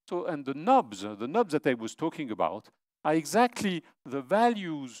have, and the knobs that I was talking about are exactly the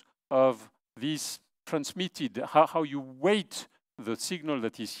values of this transmitted, how you weight the signal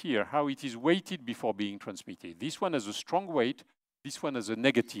that is here, how it is weighted before being transmitted. This one has a strong weight, this one has a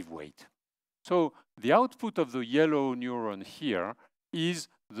negative weight. So the output of the yellow neuron here is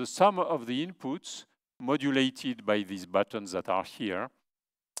the sum of the inputs modulated by these buttons that are here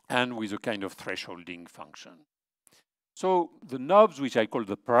and with a kind of thresholding function. So the knobs, which I call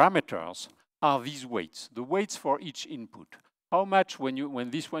the parameters, are these weights, the weights for each input. How much, when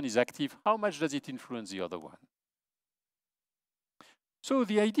this one is active, how much does it influence the other one? So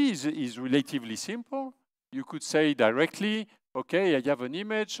the idea is relatively simple. You could say directly, okay, I have an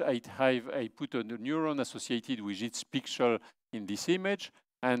image, I put a neuron associated with its pixel in this image,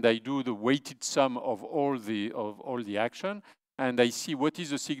 and I do the weighted sum of all the action, and I see what is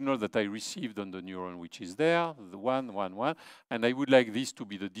the signal that I received on the neuron which is there, the 1, 1, 1, and I would like this to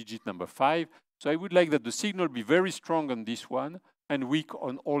be the digit number 5. So I would like that the signal be very strong on this one and weak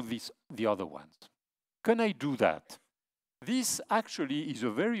on all the other ones. Can I do that? This actually is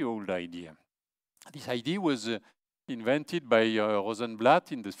a very old idea. This idea was invented by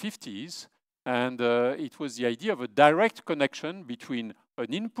Rosenblatt in the 50s, and it was the idea of a direct connection between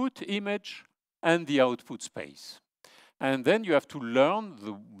an input image and the output space. And then you have to learn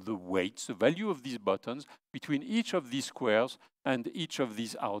the weights, the value of these buttons between each of these squares and each of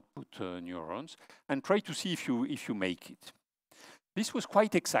these output neurons, and try to see if you make it. This was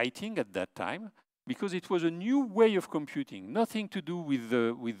quite exciting at that time because it was a new way of computing, nothing to do with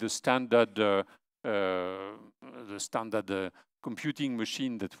the standard computing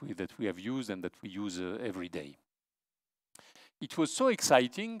machine that we have used and that we use every day. It was so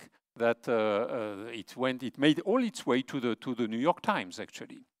exciting that it made all its way to the New York Times,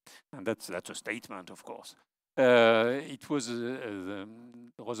 actually. And that's a statement, of course. It was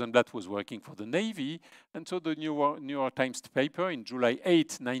Rosenblatt was working for the Navy, and so the New York Times paper in July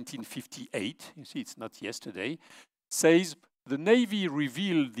 8, 1958, you see it's not yesterday, says the Navy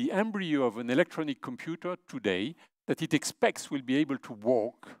revealed the embryo of an electronic computer today that it expects will be able to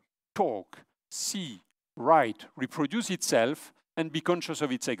walk, talk, see, write, reproduce itself, and be conscious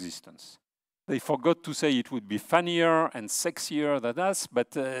of its existence. They forgot to say it would be funnier and sexier than us, but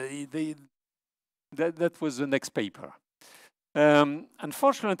that was the next paper.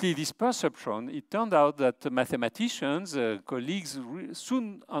 Unfortunately, this perceptron, it turned out that mathematicians, colleagues,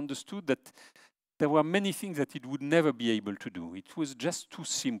 soon understood that there were many things that it would never be able to do. It was just too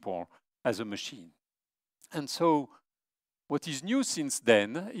simple as a machine. And so what is new since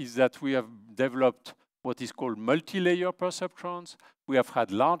then is that we have developed what is called multi-layer perceptrons. We have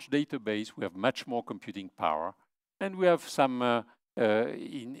had large database, we have much more computing power, and we have some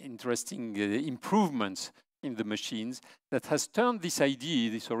interesting improvements in the machines that has turned this idea,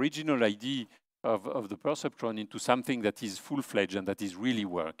 this original idea of the perceptron into something that is full-fledged and that is really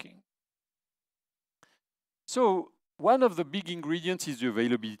working. So one of the big ingredients is the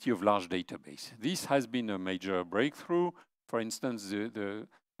availability of large database. This has been a major breakthrough. For instance,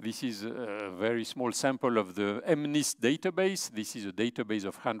 this is a very small sample of the MNIST database. This is a database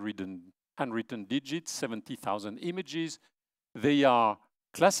of handwritten digits, 70,000 images. They are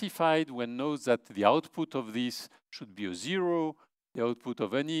classified. One knows that the output of this should be a 0. The output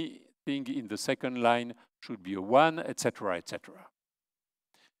of anything in the second line should be a 1, etc., etc.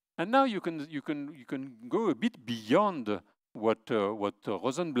 And now you can go a bit beyond what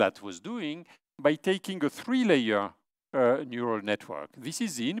Rosenblatt was doing by taking a 3-layer neural network. This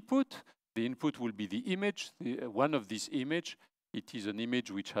is the input. The input will be the image, one of these image. It is an image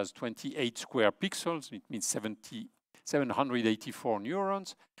which has 28 square pixels. It means 784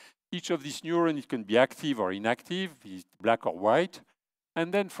 neurons. Each of these neurons, it can be active or inactive, black or white.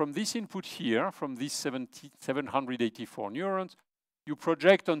 And then from this input here, from these 784 neurons, you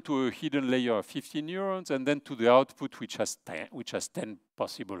project onto a hidden layer of 15 neurons, and then to the output, which has 10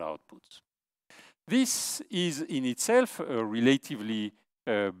 possible outputs. This is in itself a relatively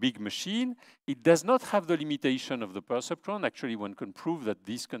big machine. It does not have the limitation of the perceptron. Actually, one can prove that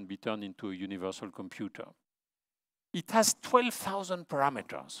this can be turned into a universal computer. It has 12,000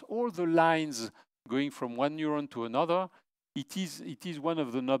 parameters, all the lines going from one neuron to another. It is one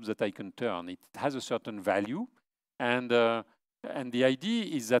of the knobs that I can turn. It has a certain value, and the idea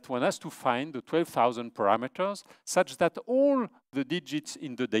is that one has to find the 12,000 parameters such that all the digits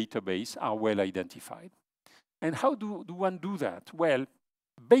in the database are well identified. And how do one do that? Well,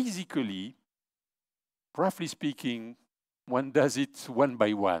 basically, roughly speaking, one does it one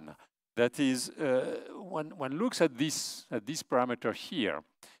by one. That is, one looks at this parameter here.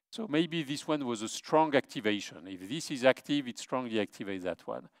 So maybe this one was a strong activation. If this is active, it strongly activates that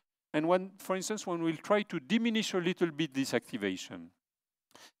one. And for instance, one will try to diminish a little bit this activation.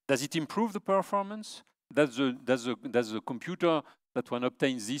 Does it improve the performance? Does the computer that one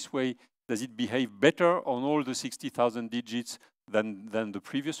obtains this way, does it behave better on all the 60,000 digits than the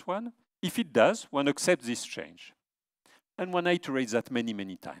previous one? If it does, one accepts this change. And one iterates that many,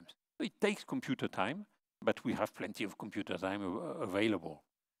 many times. It takes computer time, but we have plenty of computer time available.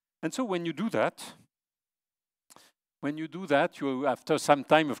 And so when you do that, you, after some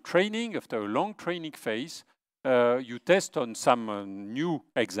time of training, after a long training phase, you test on some new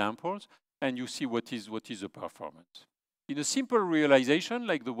examples, and you see what is the performance. In a simple realization,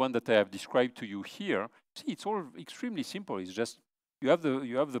 like the one that I have described to you here, see, it's all extremely simple. It's just you have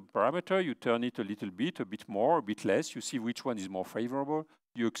the parameter, you turn it a little bit, a bit more, a bit less. You see which one is more favorable.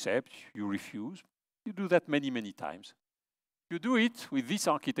 You accept, you refuse. You do that many, many times. You do it with this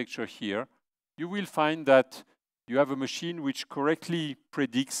architecture here. You will find that you have a machine which correctly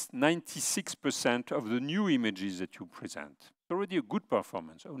predicts 96% of the new images that you present. It's already a good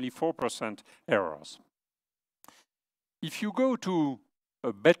performance, only 4% errors. If you go to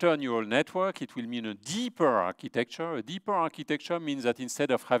a better neural network, it will mean a deeper architecture. A deeper architecture means that instead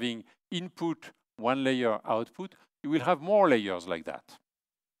of having input, one layer, output, you will have more layers like that.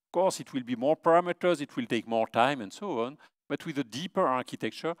 Of course, it will be more parameters, it will take more time and so on, but with a deeper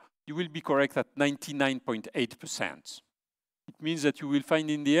architecture, you will be correct at 99.8%. It means that you will find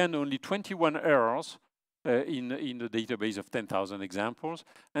in the end only 21 errors in the database of 10,000 examples.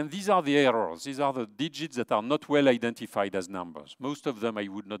 And these are the errors. These are the digits that are not well identified as numbers. Most of them I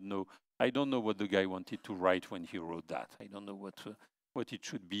would not know. I don't know what the guy wanted to write when he wrote that. I don't know what it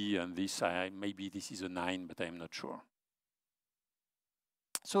should be. And this, maybe this is a 9, but I'm not sure.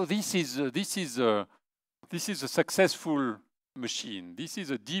 So this is a successful machine. This is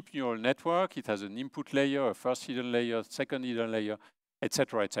a deep neural network. It has an input layer, a first hidden layer, second hidden layer,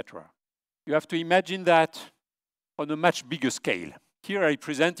 etc., etc. You have to imagine that on a much bigger scale. Here I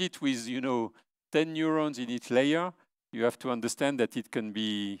present it with, 10 neurons in each layer. You have to understand that it can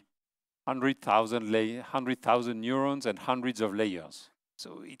be 100,000 neurons and hundreds of layers.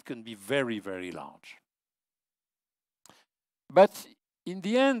 So it can be very, very large. But in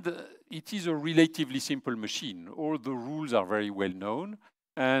the end, it is a relatively simple machine. All the rules are very well known,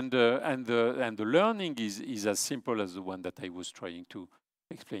 and the learning is as simple as the one that I was trying to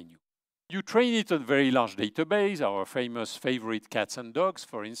explain you. You train it on a very large database, our famous favorite cats and dogs,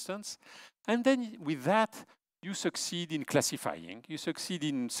 for instance, and then with that, you succeed in classifying, you succeed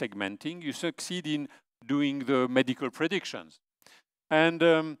in segmenting, you succeed in doing the medical predictions.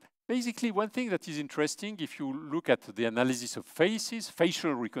 And basically, one thing that is interesting, if you look at the analysis of faces,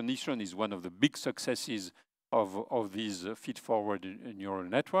 facial recognition is one of the big successes of these feed-forward neural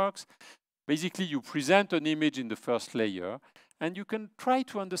networks. Basically, you present an image in the first layer, and you can try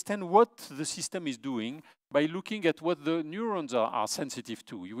to understand what the system is doing by looking at what the neurons are sensitive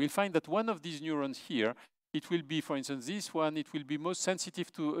to. You will find that one of these neurons here, it will be, for instance, this one, it will be most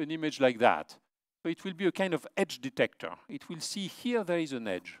sensitive to an image like that. So it will be a kind of edge detector. It will see here there is an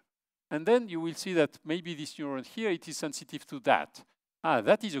edge. And then you will see that maybe this neuron here, it is sensitive to that.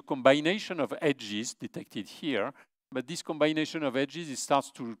 That is a combination of edges detected here, but this combination of edges, it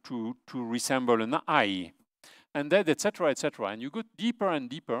starts to resemble an eye. And then, et cetera, and you go deeper and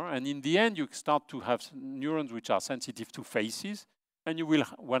deeper, and in the end, you start to have neurons which are sensitive to faces, and you will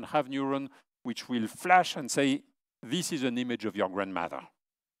have neurons which will flash and say, this is an image of your grandmother.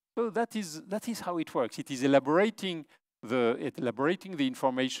 So that is how it works. It is elaborating the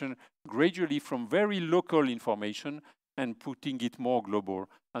information gradually from very local information and putting it more global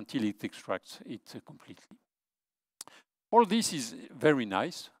until it extracts it completely. All this is very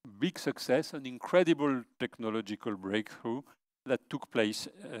nice, big success, an incredible technological breakthrough that took place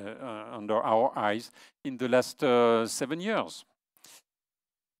under our eyes in the last 7 years.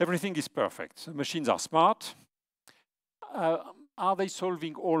 Everything is perfect. The machines are smart. Are they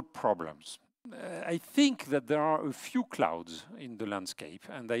solving all problems? I think that there are a few clouds in the landscape,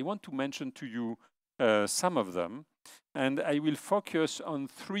 and I want to mention to you some of them. And I will focus on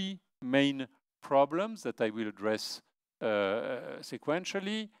 3 main problems that I will address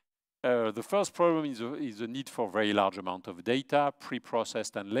sequentially. The first problem is the need for very large amount of data,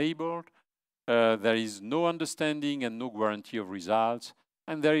 pre-processed and labeled. There is no understanding and no guarantee of results,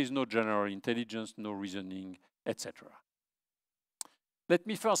 and there is no general intelligence, no reasoning, etc. Let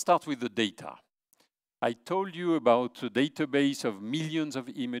me first start with the data. I told you about a database of millions of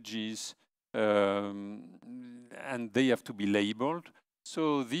images, and they have to be labeled.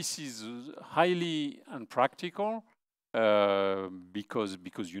 So this is highly unpractical because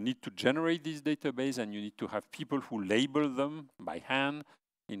you need to generate this database, and you need to have people who label them by hand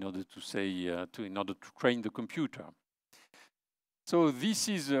in order to say in order to train the computer. So this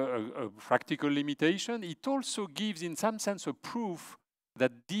is a practical limitation. It also gives, in some sense, a proof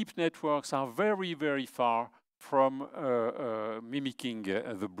that deep networks are very, very far from mimicking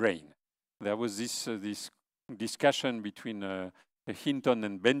the brain. There was this discussion between Hinton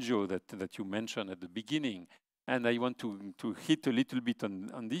and Benjo that you mentioned at the beginning. And I want to hit a little bit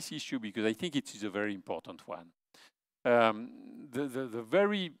on this issue because I think it is a very important one. The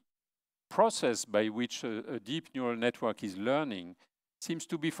very process by which a deep neural network is learning seems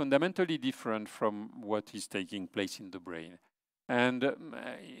to be fundamentally different from what is taking place in the brain. And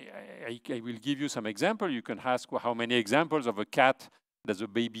I will give you some examples. You can ask how many examples of a cat does a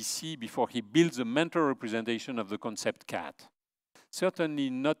baby see before he builds a mental representation of the concept cat. Certainly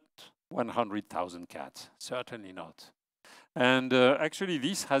not 100,000 cats, certainly not. And actually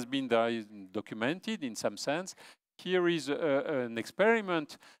this has been documented in some sense. Here is an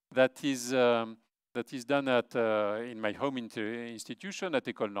experiment that is done at in my home institution at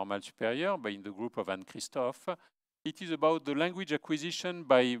Ecole normale supérieure by the group of Anne-Christophe. It is about the language acquisition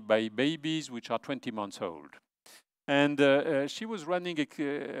by babies which are 20 months old. And she was running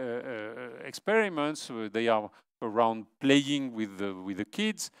experiments. They are around playing with the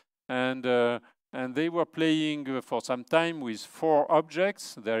kids, and they were playing for some time with 4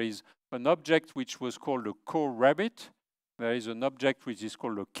 objects. There is an object which was called a co-rabbit. There is an object which is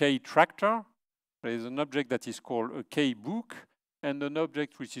called a K-tractor. There is an object that is called a K-book, and an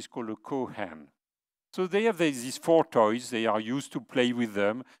object which is called a co-hen. So they have these 4 toys. They are used to play with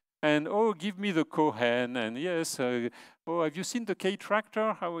them. And, oh, give me the co-hen, and yes, oh, have you seen the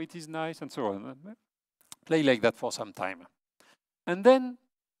K-tractor, how it is nice, and so on. Play like that for some time. And then,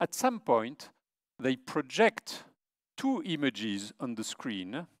 at some point, they project two images on the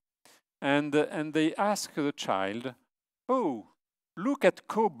screen, and they ask the child, oh, look at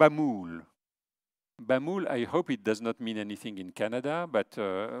Ko Bamul. Bamul, I hope it does not mean anything in Canada, but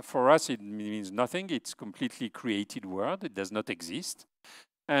for us it means nothing. It's completely created word. It does not exist.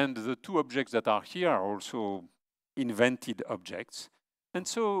 And the two objects that are here are also invented objects. And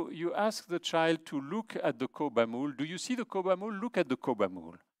so you ask the child to look at the Ko Bamul. Do you see the Ko Bamul? Look at the Ko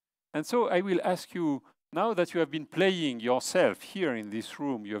Bamul. And so I will ask you, now that you have been playing yourself here in this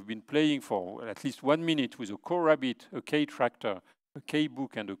room, you have been playing for at least 1 minute with a Ko-rabbit, a K-tractor, a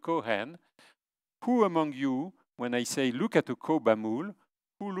K-book, and a Ko-hen, who among you, when I say look at a Ko Bamul,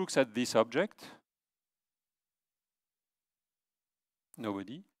 who looks at this object?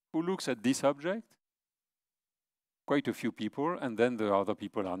 Nobody. Who looks at this object? Quite a few people, and then the other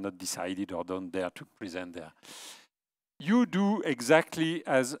people are not decided or don't dare to present there. You do exactly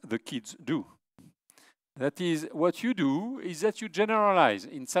as the kids do. That is, what you do is that you generalize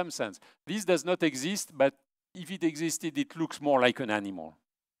in some sense. This does not exist, but if it existed, it looks more like an animal.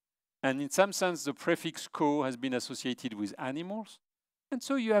 And in some sense, the prefix ko has been associated with animals. And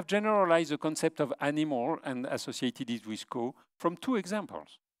so you have generalized the concept of animal and associated it with ko from two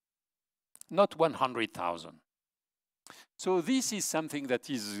examples, not 100,000. So this is something that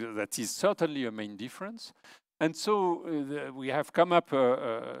is certainly a main difference. And so we have come up,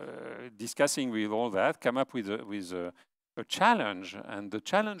 discussing with all that, come up with a challenge. And the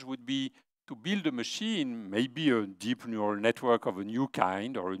challenge would be to build a machine, maybe a deep neural network of a new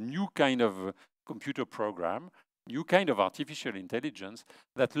kind, or a new kind of computer program, new kind of artificial intelligence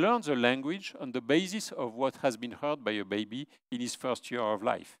that learns a language on the basis of what has been heard by a baby in his first year of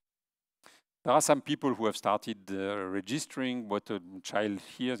life. There are some people who have started registering what a child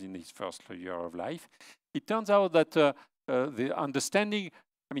hears in his first year of life. It turns out that the understanding,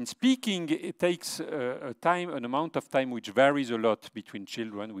 I mean, speaking, it takes an amount of time which varies a lot between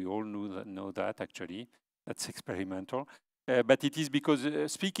children. We all know that actually. That's experimental. But it is because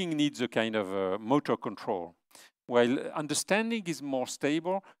speaking needs a kind of motor control, while understanding is more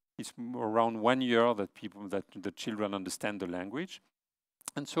stable. It's around 1 year that the children understand the language,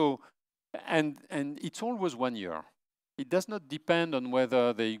 and so. And it's always 1 year. It does not depend on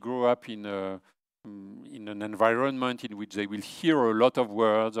whether they grow up in an environment in which they will hear a lot of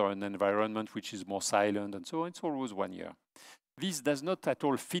words or an environment which is more silent and so on. It's always 1 year. This does not at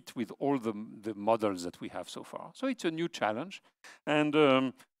all fit with all the models that we have so far. So it's a new challenge. And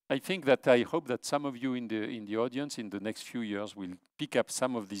I think that I hope that some of you in the audience in the next few years will pick up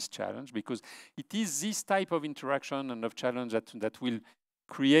some of this challenge, because it is this type of interaction and of challenge that will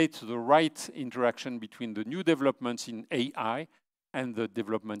create the right interaction between the new developments in AI and the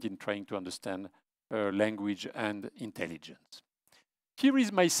development in trying to understand language and intelligence. Here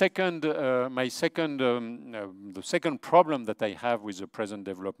is the second problem that I have with the present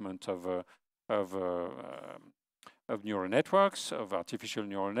development of neural networks, of artificial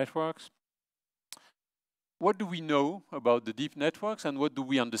neural networks. What do we know about the deep networks, and what do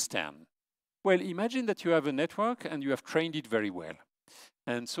we understand? Well, imagine that you have a network and you have trained it very well.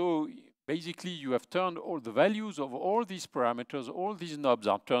 And so basically you have turned all the values of all these parameters, all these knobs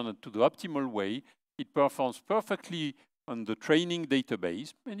are turned to the optimal way. It performs perfectly on the training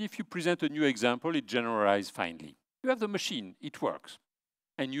database. And if you present a new example, it generalizes finely. You have the machine, it works.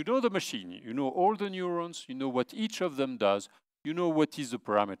 And you know the machine, you know all the neurons, you know what each of them does, you know what is the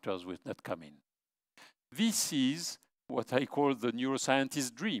parameters that come in. This is what I call the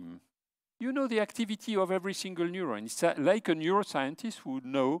neuroscientist's dream. You know the activity of every single neuron. It's like a neuroscientist who would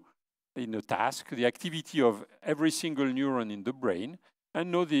know in a task the activity of every single neuron in the brain and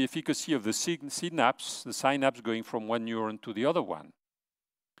know the efficacy of the synapse going from one neuron to the other one.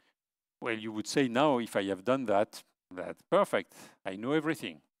 Well, you would say now, if I have done that, that's perfect. I know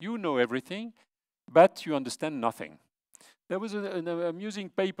everything. You know everything, but you understand nothing. There was an amusing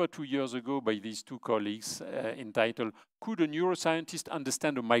paper 2 years ago by these two colleagues entitled, "Could a neuroscientist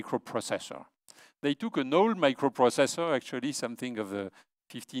understand a microprocessor?" They took an old microprocessor, actually something of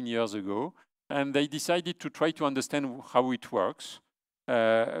 15 years ago, and they decided to try to understand how it works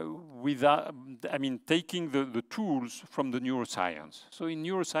without, taking the tools from the neuroscience. So in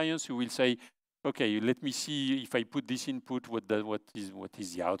neuroscience, you will say, okay, let me see if I put this input, what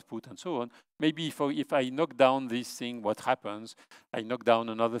is the output, and so on. Maybe if I knock down this thing, what happens? I knock down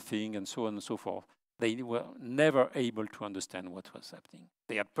another thing, and so on and so forth. They were never able to understand what was happening.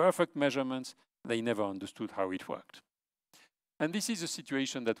 They had perfect measurements. They never understood how it worked. And this is the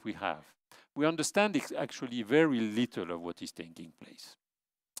situation that we have. We understand actually very little of what is taking place.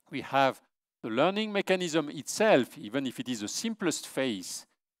 We have the learning mechanism itself, even if it is the simplest phase,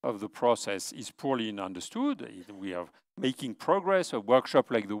 of the process is poorly understood. We are making progress. A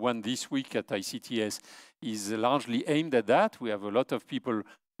workshop like the one this week at ICTS is largely aimed at that. We have a lot of people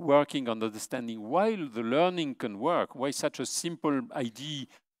working on understanding why the learning can work, why such a simple idea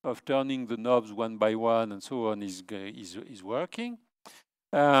of turning the knobs one by one and so on is working.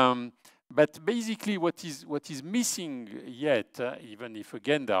 But basically what is missing yet, even if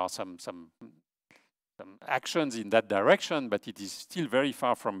again there are some actions in that direction, but it is still very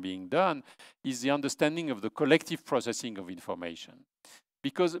far from being done, is the understanding of the collective processing of information.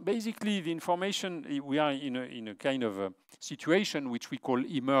 Because basically the information, we are in a kind of a situation which we call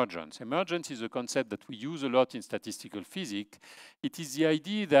emergence. Emergence is a concept that we use a lot in statistical physics. It is the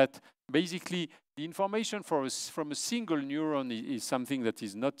idea that basically the information from a single neuron is something that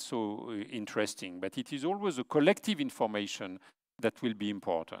is not so interesting, but it is always a collective information that will be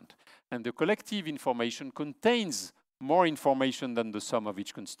important. And the collective information contains more information than the sum of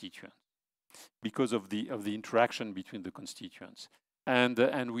each constituent because of the interaction between the constituents.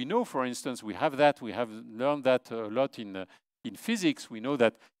 And we know, for instance, we have learned that a lot in physics. We know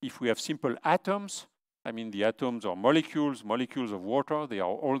that if we have simple atoms, I mean the atoms are molecules of water, they are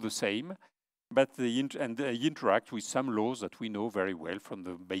all the same, but they interact with some laws that we know very well from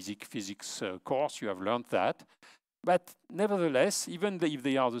the basic physics course. You have learned that. But nevertheless, even if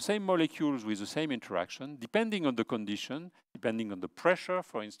they are the same molecules with the same interaction, depending on the condition, depending on the pressure,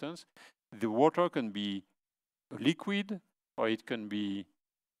 for instance, the water can be a liquid, or it can be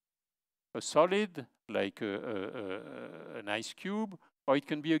a solid, like an ice cube, or it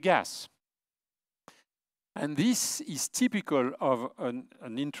can be a gas. And this is typical of an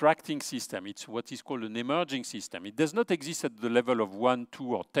interacting system. It's what is called an emerging system. It does not exist at the level of 1,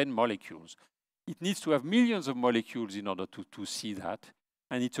 2, or 10 molecules. It needs to have millions of molecules in order to see that,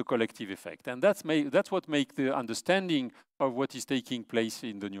 and it's a collective effect. And that's what makes the understanding of what is taking place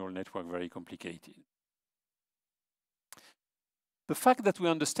in the neural network very complicated. The fact that we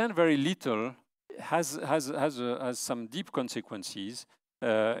understand very little has some deep consequences.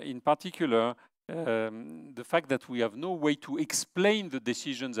 In particular, the fact that we have no way to explain the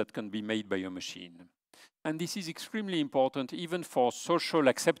decisions that can be made by a machine. And this is extremely important even for social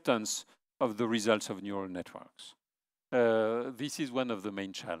acceptance of the results of neural networks. This is one of the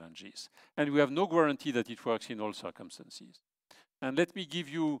main challenges. And we have no guarantee that it works in all circumstances. And let me give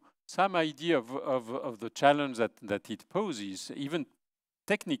you some idea of the challenge that it poses, even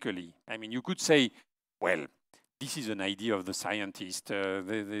technically. I mean, you could say, well, this is an idea of the scientist.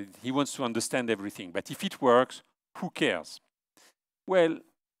 He wants to understand everything. But if it works, who cares? Well,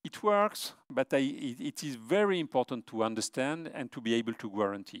 it works, but it is very important to understand and to be able to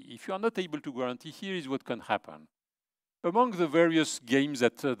guarantee. If you are not able to guarantee, here is what can happen. Among the various games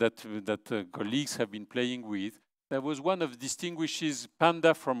that colleagues have been playing with, there was one of distinguishes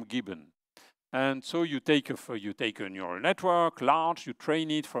panda from gibbon. And so you take a neural network, large, you train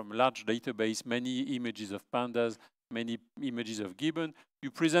it from a large database, many images of pandas, many images of gibbon.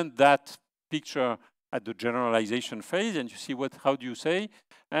 You present that picture at the generalization phase, and you see how do you say?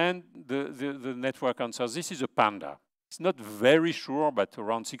 And the network answers, this is a panda. It's not very sure, but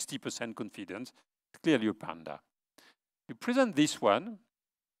around 60% confidence. It's clearly a panda. You present this one,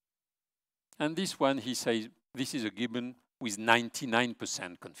 and this one, he says, this is a gibbon with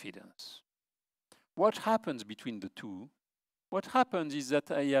 99% confidence. What happens between the two? What happens is that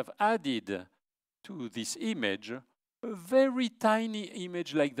I have added to this image a very tiny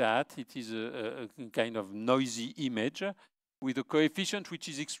image like that. It is a kind of noisy image with a coefficient which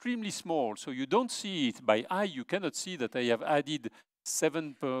is extremely small. So you don't see it by eye. You cannot see that I have added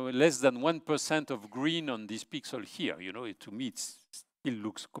less than 1% of green on this pixel here. You know, to me, it still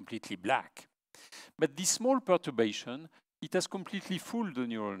looks completely black. But this small perturbation, it has completely fooled the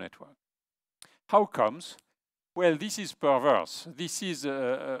neural network. How comes? Well, this is perverse. This is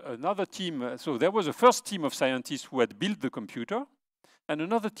another team. So there was a first team of scientists who had built the computer, and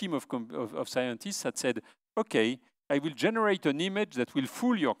another team of scientists had said, okay, I will generate an image that will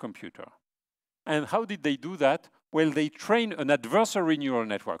fool your computer. And how did they do that? Well, they trained an adversary neural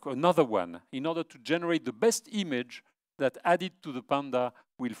network, another one, in order to generate the best image that added to the panda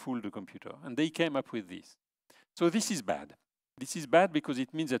will fool the computer. And they came up with this. So this is bad. This is bad because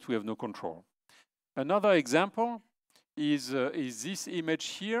it means that we have no control. Another example is this image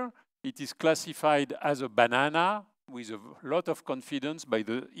here. It is classified as a banana with a lot of confidence by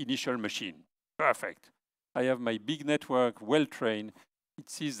the initial machine. Perfect. I have my big network, well-trained. It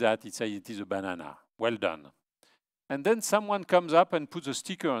sees that, it says it is a banana. Well done. And then someone comes up and puts a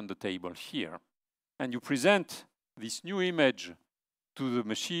sticker on the table here. And you present this new image to the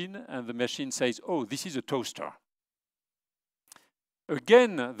machine, and the machine says, oh, this is a toaster.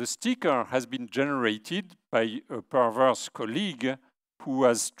 Again, the sticker has been generated by a perverse colleague who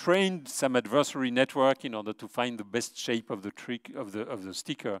has trained some adversary network in order to find the best shape of the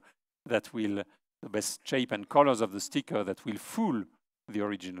sticker that will, the best shape and colors of the sticker that will fool the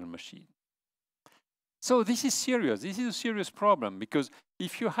original machine. So this is serious. This is a serious problem, because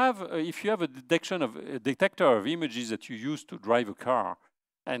if you have a detector of images that you use to drive a car,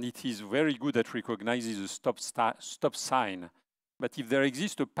 and it is very good at recognizing the stop sign, but if there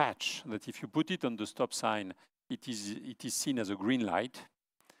exists a patch that if you put it on the stop sign, it is seen as a green light,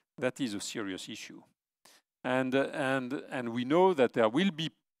 that is a serious issue. And we know that there will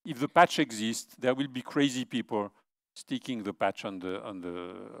be, if the patch exists, there will be crazy people sticking the patch on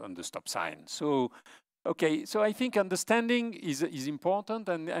the stop sign. So, okay, so I think understanding is important,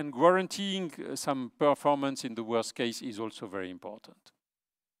 and guaranteeing some performance in the worst case is also very important.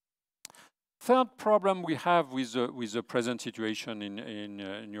 Third problem we have with the present situation in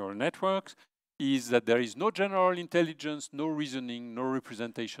neural networks is that there is no general intelligence, no reasoning, no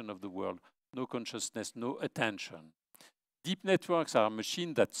representation of the world, no consciousness, no attention. Deep networks are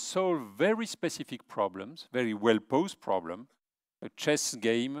machines that solve very specific problems, very well-posed problems. A chess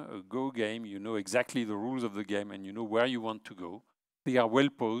game, a Go game, you know exactly the rules of the game and you know where you want to go. They are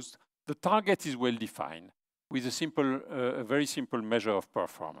well-posed. The target is well-defined with a very simple measure of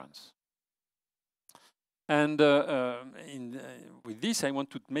performance. And with this, I want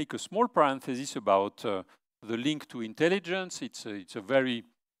to make a small parenthesis about the link to intelligence. It's a very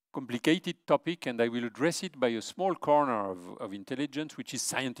complicated topic, and I will address it by a small corner of intelligence, which is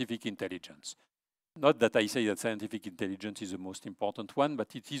scientific intelligence. Not that I say that scientific intelligence is the most important one,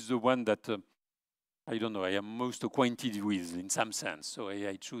 but it is the one that, I don't know, I am most acquainted with in some sense, so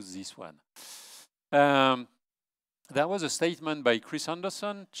I choose this one. There was a statement by Chris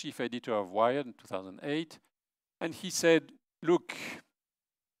Anderson, chief editor of Wired in 2008, and he said, look,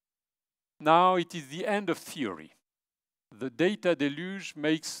 now it is the end of theory. The data deluge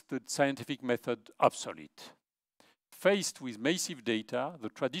makes the scientific method obsolete. Faced with massive data, the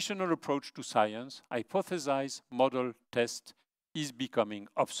traditional approach to science, hypothesize, model, test, is becoming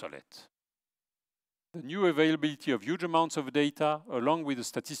obsolete. The new availability of huge amounts of data, along with the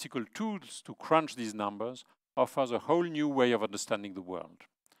statistical tools to crunch these numbers, offers a whole new way of understanding the world.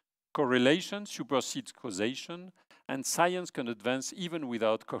 Correlation supersedes causation, and science can advance even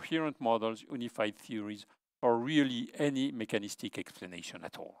without coherent models, unified theories, or really any mechanistic explanation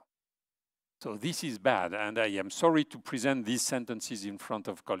at all. So this is bad, and I am sorry to present these sentences in front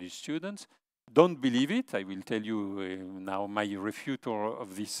of college students. Don't believe it. I will tell you now my refutal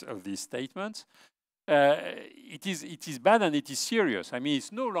of these statements. It is bad and it is serious. I mean,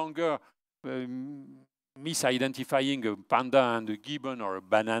 it's no longer misidentifying a panda and a gibbon or a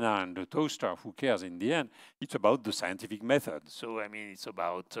banana and a toaster. Who cares in the end? It's about the scientific method. So, I mean, it's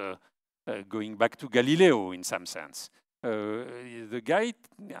about going back to Galileo in some sense. The guy,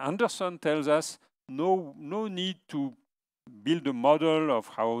 Anderson, tells us no need to build a model of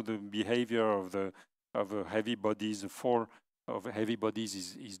how the behavior of heavy bodies, the fall of heavy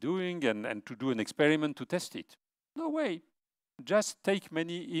bodies is doing, and to do an experiment to test it. No way. Just take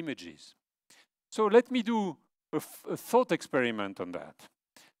many images. So let me do a thought experiment on that.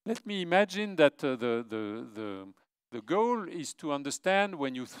 Let me imagine that the goal is to understand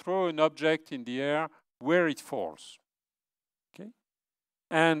when you throw an object in the air, where it falls. Okay?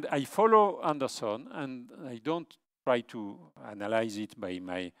 And I follow Anderson, and I don't try to analyze it by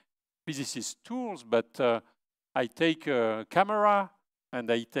my physicist tools, but I take a camera and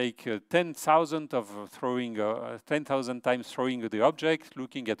I take 10,000 times throwing the object,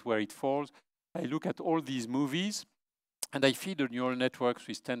 looking at where it falls. I look at all these movies, and I feed the neural networks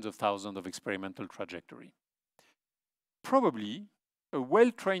with tens of thousands of experimental trajectory. Probably, a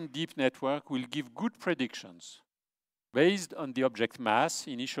well-trained deep network will give good predictions based on the object mass,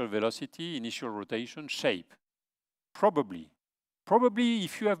 initial velocity, initial rotation, shape. Probably. Probably,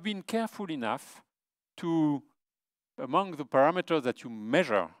 if you have been careful enough to, among the parameters that you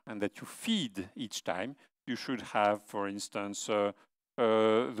measure and that you feed each time, you should have, for instance,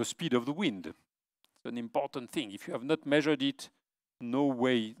 the speed of the wind. It's an important thing. If you have not measured it, no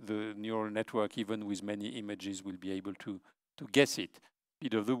way the neural network, even with many images, will be able to guess it.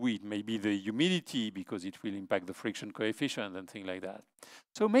 Speed of the wind, maybe the humidity, because it will impact the friction coefficient and things like that.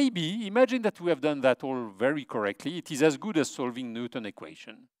 So maybe, imagine that we have done that all very correctly. It is as good as solving Newton's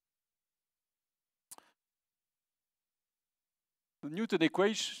equation. The Newton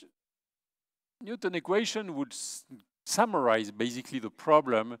equation would summarize basically the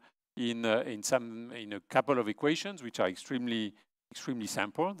problem in a couple of equations which are extremely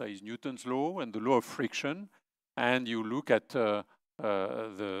simple. There is Newton's law and the law of friction, and you look at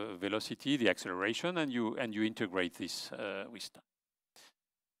the velocity, the acceleration, and you integrate this with time.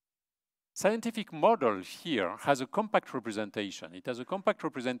 Scientific model here has a compact representation. It has a compact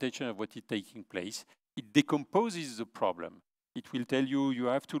representation of what is taking place. It decomposes the problem. It will tell you you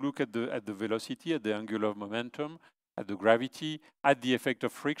have to look at the velocity, at the angular momentum, at the gravity, at the effect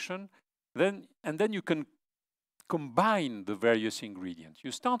of friction. And then you can combine the various ingredients.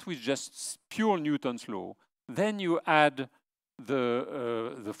 You start with just pure Newton's law. Then you add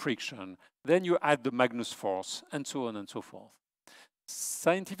the friction. Then you add the Magnus force, and so on and so forth.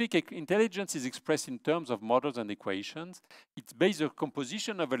 Scientific intelligence is expressed in terms of models and equations. It's based on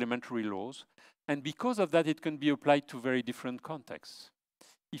composition of elementary laws. And because of that, it can be applied to very different contexts.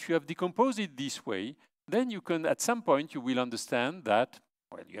 If you have decomposed it this way, then you can, at some point, you will understand that,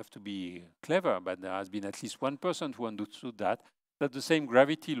 well, you have to be clever, but there has been at least one person who understood that the same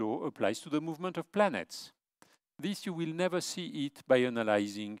gravity law applies to the movement of planets. This, you will never see it by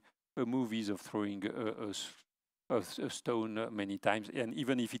analyzing movies of throwing a stone many times, and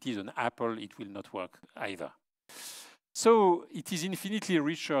even if it is an apple, it will not work either. So it is infinitely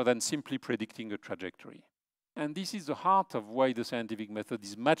richer than simply predicting a trajectory. And this is the heart of why the scientific method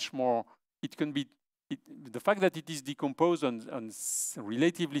is much more, the fact that it is decomposed on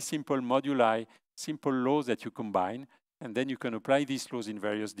relatively simple moduli, simple laws that you combine, and then you can apply these laws in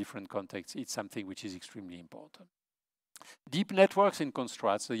various different contexts, it's something which is extremely important. Deep networks, in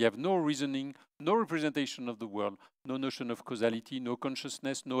contrast, so you have no reasoning, no representation of the world, no notion of causality, no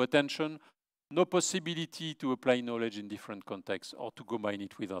consciousness, no attention, no possibility to apply knowledge in different contexts or to combine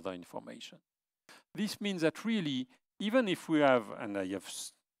it with other information. This means that really, even if we have, and I have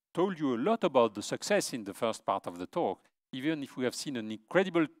told you a lot about the success in the first part of the talk, even if we have seen an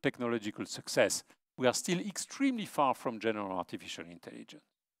incredible technological success, we are still extremely far from general artificial intelligence.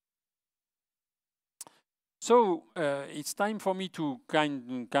 So it's time for me to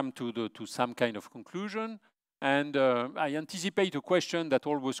come to some kind of conclusion. And I anticipate a question that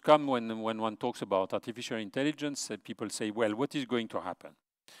always comes when one talks about artificial intelligence. People say, well, what is going to happen?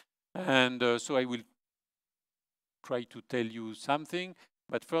 And so I will try to tell you something.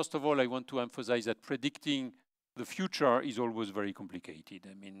 But first of all, I want to emphasize that predicting the future is always very complicated.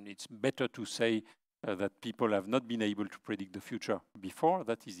 I mean, it's better to say that people have not been able to predict the future before.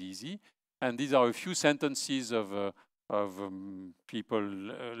 That is easy. And these are a few sentences of people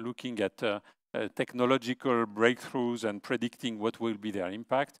looking at technological breakthroughs and predicting what will be their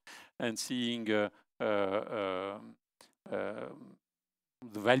impact, and seeing the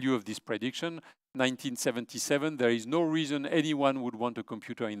value of this prediction. 1977, there is no reason anyone would want a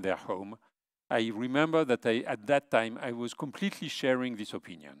computer in their home. I remember that at that time, I was completely sharing this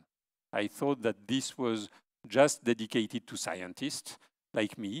opinion. I thought that this was just dedicated to scientists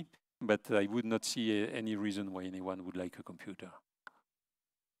like me, but I would not see any reason why anyone would like a computer.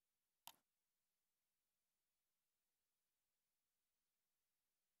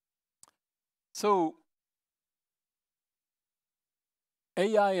 So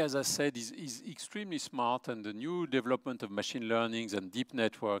AI, as I said, is extremely smart, and the new development of machine learnings and deep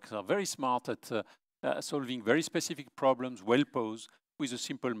networks are very smart at solving very specific problems, well posed, with a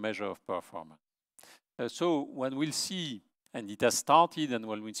simple measure of performance. So one will see, and it has started, and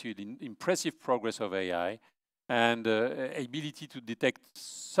one will see the impressive progress of AI and ability to detect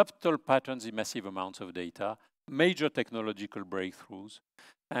subtle patterns in massive amounts of data, major technological breakthroughs,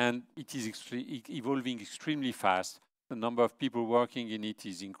 and it is evolving extremely fast. The number of people working in it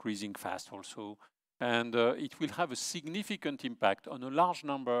is increasing fast also, and it will have a significant impact on a large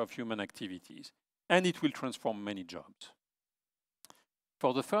number of human activities, and it will transform many jobs.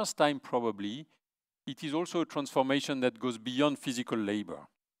 For the first time, probably, it is also a transformation that goes beyond physical labor.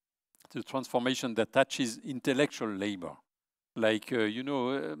 It's a transformation that touches intellectual labor. Like,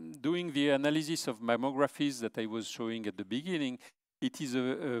 doing the analysis of mammographies that I was showing at the beginning, it is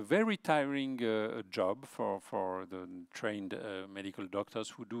a very tiring job for the trained medical doctors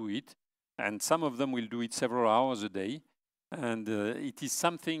who do it. And some of them will do it several hours a day. And it is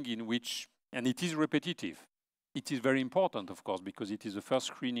something in which, and it is repetitive. It is very important, of course, because it is the first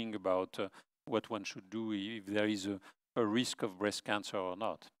screening about what one should do if there is a risk of breast cancer or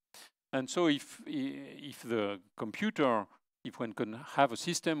not. And so if the computer, if one can have a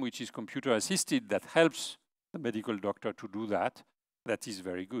system which is computer assisted that helps the medical doctor to do that, that is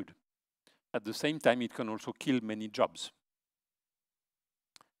very good. At the same time, it can also kill many jobs.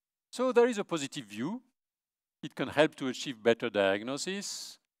 So there is a positive view. It can help to achieve better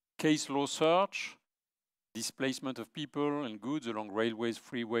diagnosis, case law search, displacement of people and goods along railways,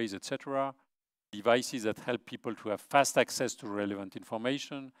 freeways, etc., devices that help people to have fast access to relevant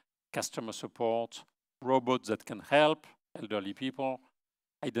information, customer support, robots that can help, elderly people,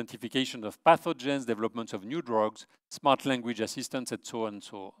 identification of pathogens, development of new drugs, smart language assistance, and so on and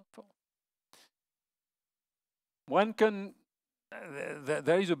so on. One can,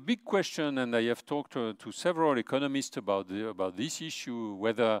 there is a big question, and I have talked to several economists about this issue,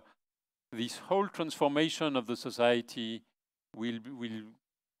 whether this whole transformation of the society will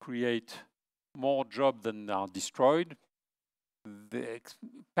create more jobs than are destroyed. The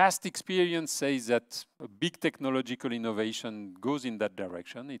past experience says that a big technological innovation goes in that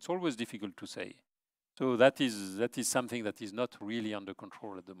direction. It's always difficult to say. So that is something that is not really under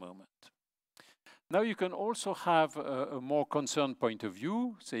control at the moment. Now you can also have a more concerned point of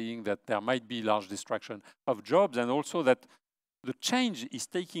view, saying that there might be large destruction of jobs, and also that the change is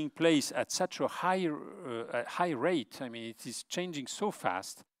taking place at such a high rate. I mean, it is changing so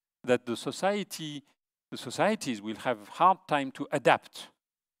fast that the societies will have hard time to adapt.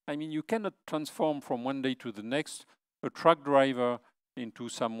 I mean, you cannot transform from one day to the next a truck driver into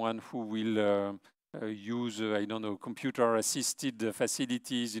someone who will use, I don't know, computer-assisted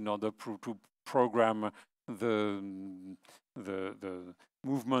facilities in order to program the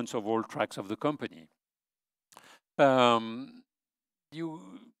movements of all tracks of the company. And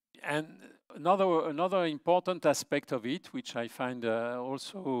another important aspect of it, which I find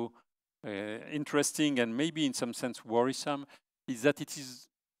also interesting and maybe in some sense worrisome, is that it is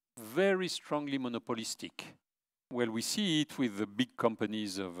very strongly monopolistic. Well, we see it with the big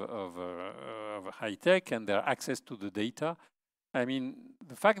companies of high tech and their access to the data. I mean,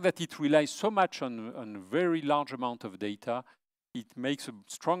 the fact that it relies so much on a very large amount of data, it makes a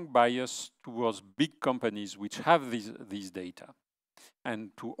strong bias towards big companies which have these data,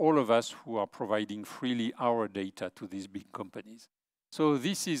 and to all of us who are providing freely our data to these big companies. So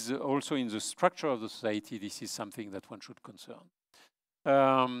this is also in the structure of the society, this is something that one should concern.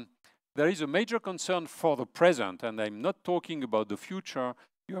 There is a major concern for the present, and I'm not talking about the future.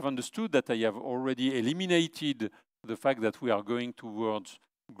 You have understood that I have already eliminated the fact that we are going towards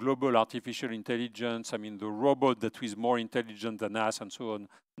global artificial intelligence. I mean, the robot that is more intelligent than us and so on.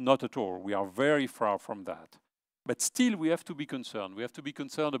 Not at all. We are very far from that. But still, we have to be concerned. We have to be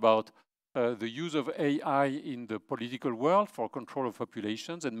concerned about the use of AI in the political world for control of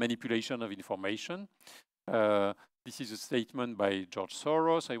populations and manipulation of information. This is a statement by George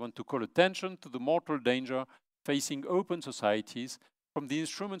Soros. I want to call attention to the mortal danger facing open societies from the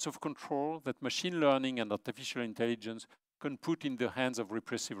instruments of control that machine learning and artificial intelligence can put in the hands of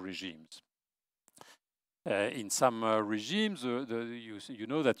repressive regimes. In some regimes, you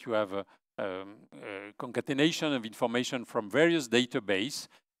know that you have a concatenation of information from various databases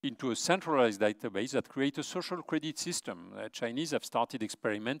into a centralized database that creates a social credit system. Chinese have started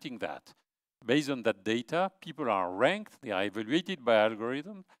experimenting that. Based on that data, people are ranked, they are evaluated by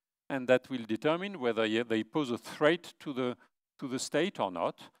algorithm, and that will determine whether they pose a threat to the state or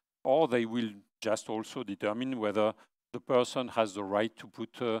not, or they will just also determine whether the person has the right to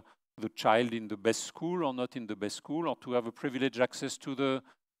put the child in the best school or not in the best school, or to have a privileged access to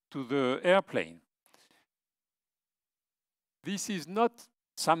the airplane. This is not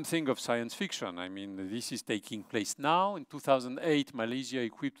something of science fiction. I mean, this is taking place now. In 2008, Malaysia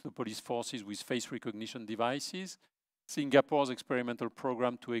equipped the police forces with face recognition devices. Singapore's experimental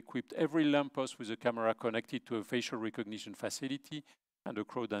program to equip every lamppost with a camera connected to a facial recognition facility and a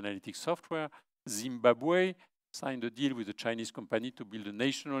crowd analytics software. Zimbabwe signed a deal with a Chinese company to build a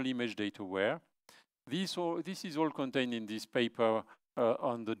national image dataware. This is all contained in this paper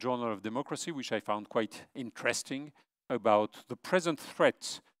on the Journal of Democracy, which I found quite interesting, about the present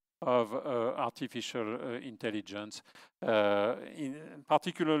threats of artificial intelligence.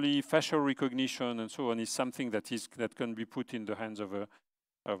 Particularly facial recognition and so on is something that can be put in the hands of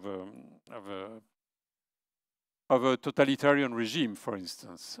a totalitarian regime, for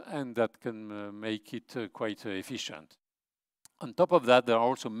instance, and that can make it quite efficient. On top of that, there are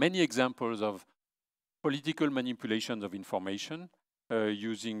also many examples of political manipulations of information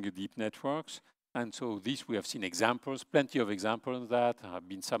using deep networks. And so this, we have seen examples, plenty of examples of that. There have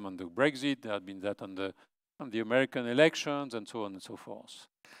been some on the Brexit, there have been that on the American elections, and so on and so forth.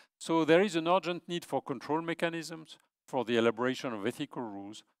 So there is an urgent need for control mechanisms, for the elaboration of ethical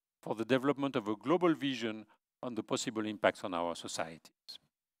rules, for the development of a global vision on the possible impacts on our societies.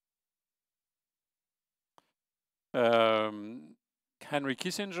 Henry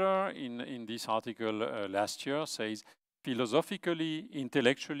Kissinger, in this article last year, says, philosophically,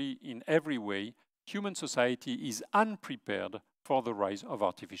 intellectually, in every way, human society is unprepared for the rise of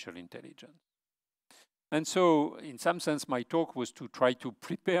artificial intelligence. And so, in some sense, my talk was to try to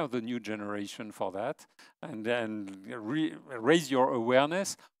prepare the new generation for that, and then raise your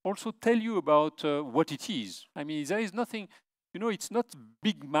awareness. Also tell you about what it is. I mean, there is nothing, you know, it's not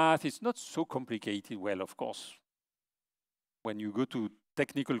big math, it's not so complicated. Well, of course, when you go to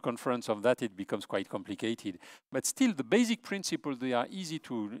technical conference of that, it becomes quite complicated. But still, the basic principles, they are easy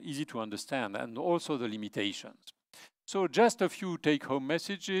to understand, and also the limitations. So just a few take-home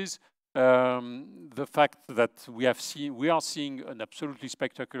messages. The fact that we are seeing an absolutely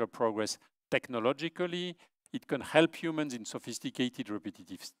spectacular progress technologically. It can help humans in sophisticated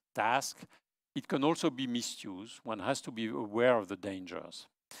repetitive tasks. It can also be misused. One has to be aware of the dangers.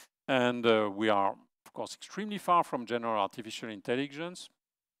 And we are, of course, extremely far from general artificial intelligence.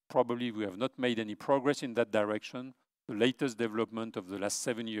 Probably we have not made any progress in that direction. The latest development of the last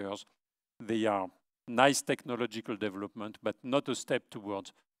 7 years, they are nice technological development, but not a step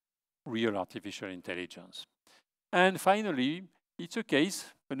towards real artificial intelligence. And finally, it's a case,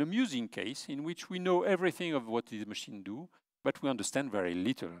 an amusing case, in which we know everything of what these machines do, but we understand very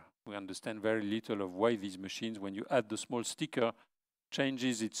little. We understand very little of why these machines, when you add the small sticker,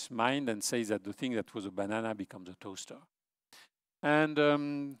 changes its mind and says that the thing that was a banana becomes a toaster. And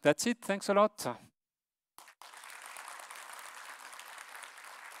that's it. Thanks a lot.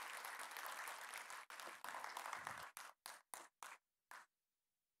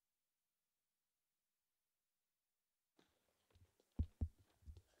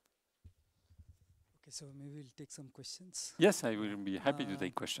 So maybe we'll take some questions. Yes, I will be happy to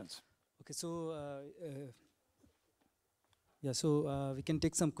take questions. Okay, so yeah, so we can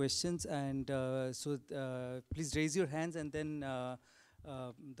take some questions, and please raise your hands, and then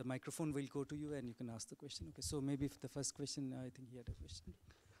the microphone will go to you, and you can ask the question. Okay, so maybe the first question, I think he had a question.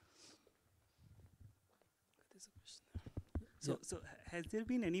 There's a question. So has there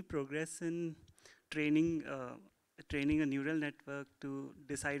been any progress in training a neural network to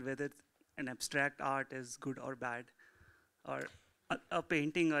decide whether an abstract art is good or bad, or a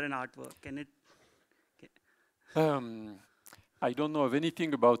painting or an artwork? Can it? I don't know of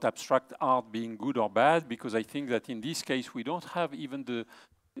anything about abstract art being good or bad, because I think that in this case we don't have even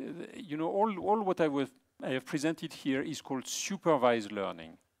you know, all what I have presented here is called supervised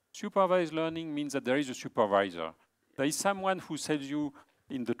learning. Supervised learning means that there is a supervisor. There is someone who tells you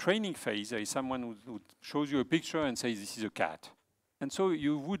in the training phase, there is someone who shows you a picture and says this is a cat. And so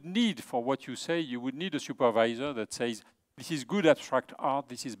you would need, for what you say, you would need a supervisor that says, this is good abstract art,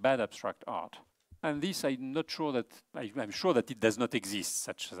 this is bad abstract art. And this, I'm not sure that, I'm sure that it does not exist,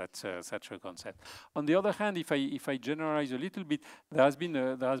 such a concept. On the other hand, if I generalize a little bit, there has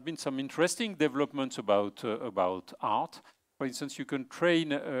been some interesting developments about art. For instance, you can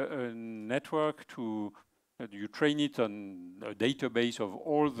train a network to, you train it on a database of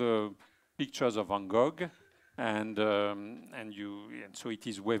all the pictures of Van Gogh, and so it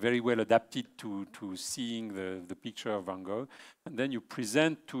is very well adapted to seeing the picture of Van Gogh, and then you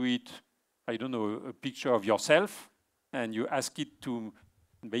present to it, I don't know, a picture of yourself, and you ask it to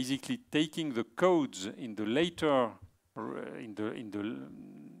basically taking the codes in the later, in the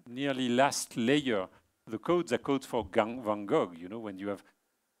nearly last layer, the codes are codes for Van Gogh. You know, when you have,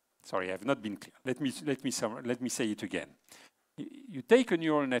 sorry, I have not been clear. Let me say it again. You take a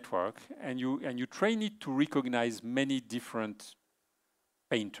neural network and you train it to recognize many different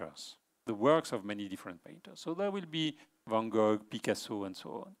painters, the works of many different painters. So there will be Van Gogh, Picasso, and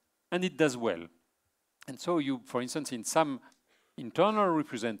so on. And it does well. And so you, for instance, in some internal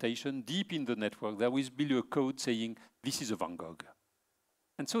representation deep in the network, there will be a code saying, this is a Van Gogh.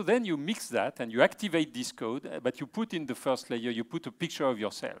 And so then you mix that and you activate this code, but you put in the first layer, you put a picture of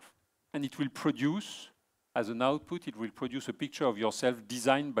yourself. And it will produce, as an output, it will produce a picture of yourself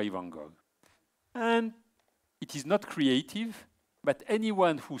designed by Van Gogh. And it is not creative, but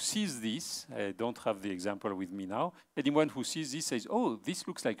anyone who sees this, I don't have the example with me now, anyone who sees this says, oh, this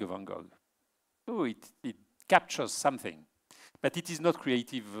looks like a Van Gogh. So it captures something. But it is not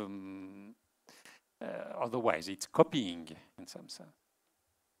creative otherwise. It's copying in some sense.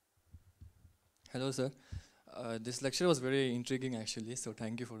 Hello, sir. This lecture was very intriguing, actually, so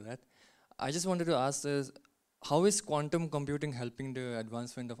thank you for that. I just wanted to ask this, how is quantum computing helping the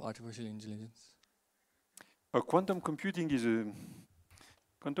advancement of artificial intelligence? Quantum computing is a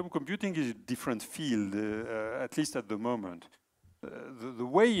different field, at least at the moment. The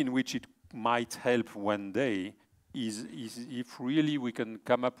way in which it might help one day is if really we can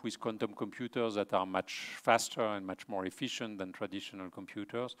come up with quantum computers that are much faster and much more efficient than traditional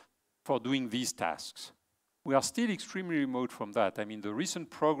computers for doing these tasks. We are still extremely remote from that. I mean, the recent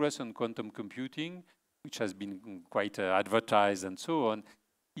progress on quantum computing, which has been quite advertised and so on,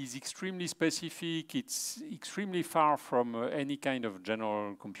 is extremely specific. It's extremely far from any kind of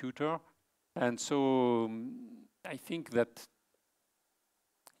general computer. And so I think that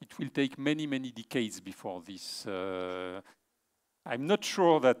it will take many, many decades before this. I'm not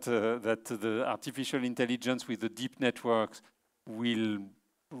sure that, that the artificial intelligence with the deep networks will,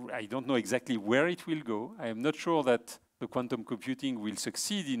 I don't know exactly where it will go. I am not sure that the quantum computing will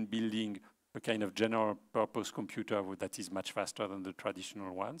succeed in building a kind of general purpose computer that is much faster than the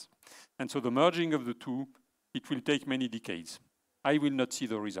traditional ones. And so the merging of the two, it will take many decades. I will not see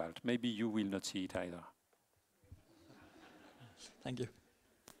the result. Maybe you will not see it either. Thank you.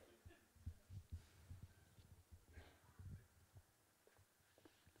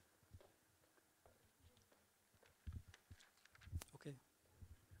 Okay.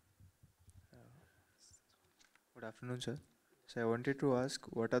 Good afternoon, sir. So I wanted to ask,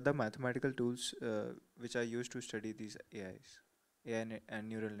 what are the mathematical tools which are used to study these AI and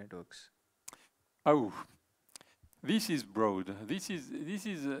neural networks? Oh, this is broad. This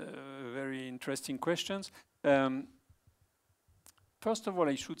is very interesting questions. First of all,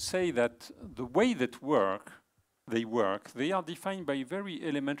 I should say that the way that they are defined by very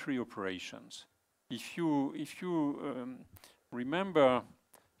elementary operations. If you remember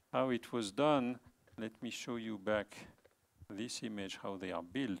how it was done, let me show you back this image, how they are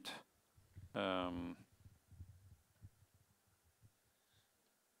built.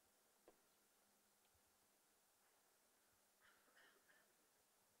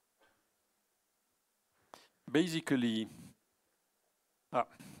 Basically,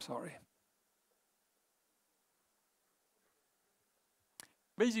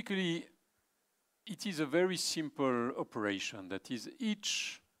 Basically, it is a very simple operation. That is,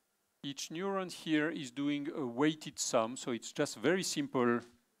 each neuron here is doing a weighted sum, so it's just very simple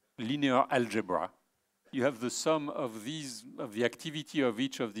linear algebra. You have the sum of the activity of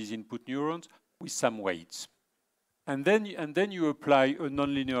each of these input neurons with some weights. And then you apply a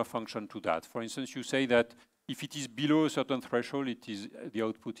nonlinear function to that. For instance, you say that if it is below a certain threshold, the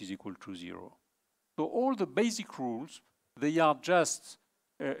output is equal to 0. So all the basic rules, they are just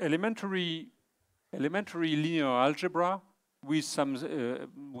elementary linear algebra with some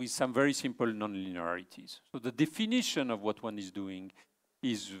very simple nonlinearities. So the definition of what one is doing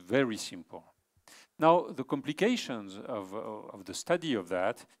is very simple. Now, the complications of the study of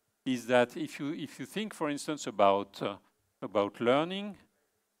that is that if you think, for instance, about learning,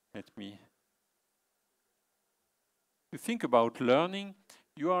 you think about learning.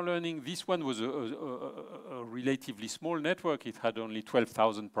 You are learning. This one was a relatively small network. It had only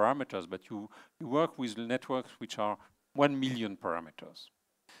 12,000 parameters, but you work with networks which are 1 million parameters.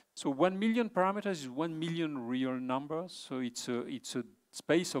 So 1 million parameters is 1 million real numbers. So it's a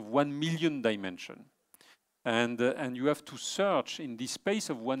space of 1 million dimension. And you have to search in this space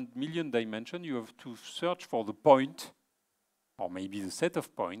of 1 million dimension, you have to search for the point, or maybe the set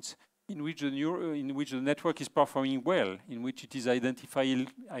of points, in which the network is performing well, in which it is identifying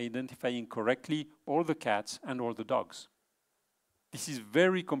correctly all the cats and all the dogs. This is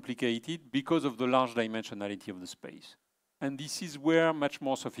very complicated because of the large dimensionality of the space. And this is where much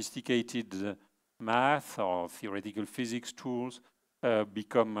more sophisticated math or theoretical physics tools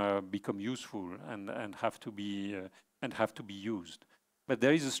become useful and have to be used. But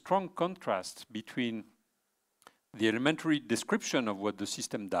there is a strong contrast between the elementary description of what the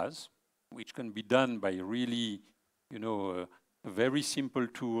system does, which can be done by really, very simple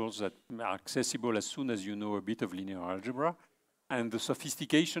tools that are accessible as soon as you know a bit of linear algebra, and the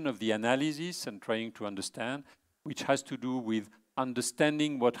sophistication of the analysis and trying to understand, which has to do with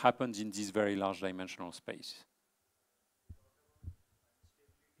understanding what happens in this very large dimensional space.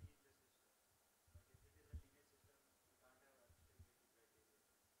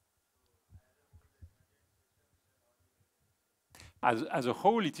 As a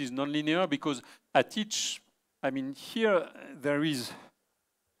whole, it is nonlinear because at each, here there is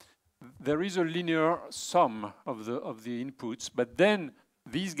a linear sum of the inputs, but then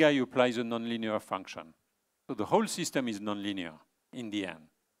this guy applies a nonlinear function. So the whole system is nonlinear in the end.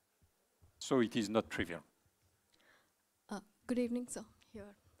 So it is not trivial. Good evening, sir.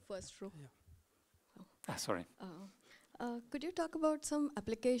 Here, first row. Yeah. Sorry. Could you talk about some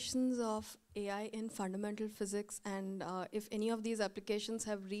applications of AI in fundamental physics, and if any of these applications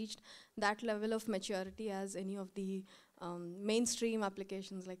have reached that level of maturity as any of the mainstream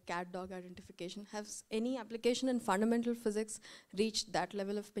applications like cat-dog identification? Has any application in fundamental physics reached that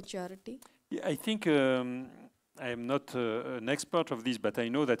level of maturity? Yeah, I think I am not an expert of this, but I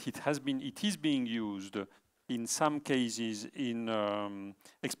know that it is being used in some cases in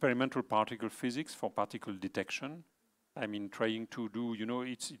experimental particle physics for particle detection. I mean, trying to do, you know,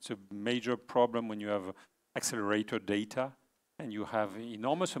 it's a major problem when you have accelerator data and you have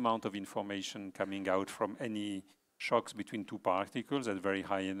enormous amount of information coming out from any shocks between two particles at very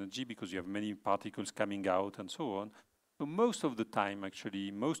high energy, because you have many particles coming out and so on. So most of the time,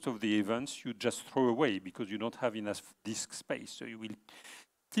 actually, most of the events you just throw away because you don't have enough disk space. So you will,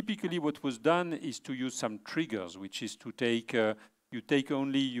 typically what was done is to use some triggers, which is to take, you keep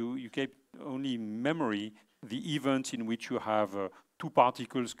only in memory the events in which you have two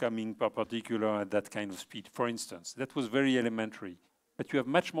particles coming perpendicular at that kind of speed, for instance. That was very elementary. But you have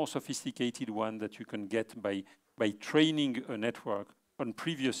much more sophisticated one that you can get by training a network on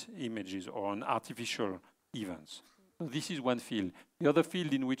previous images or on artificial events. So this is one field. The other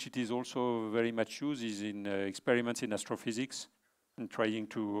field in which it is also very much used is in experiments in astrophysics and trying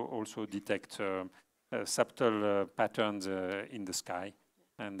to also detect subtle patterns in the sky.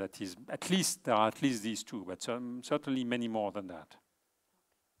 And that is, at least, there are at least these two, but certainly many more than that.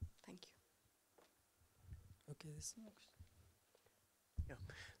 Thank you. Okay, this next. Yeah.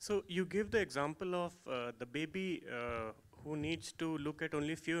 So you give the example of the baby who needs to look at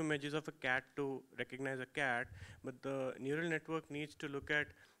only few images of a cat to recognize a cat, but the neural network needs to look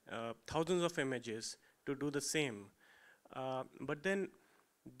at thousands of images to do the same. But then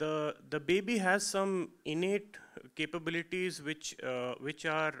the baby has some innate capabilities which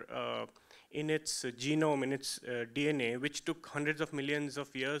are in its genome, in its DNA, which took hundreds of millions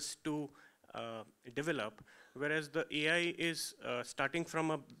of years to develop, whereas the AI is starting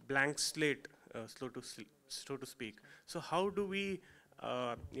from a blank slate, so to speak. So how do we,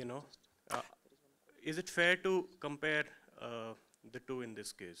 is it fair to compare the two in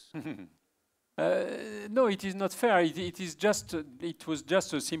this case? No, it is not fair. It was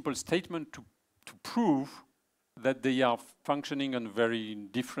just a simple statement to prove that they are functioning on very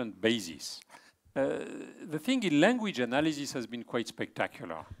different bases. The thing in language analysis has been quite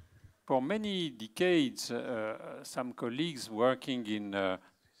spectacular. For many decades, some colleagues working in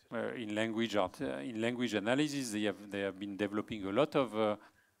language analysis, they have been developing a lot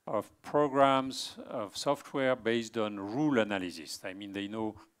of programs of software based on rule analysis. I mean, they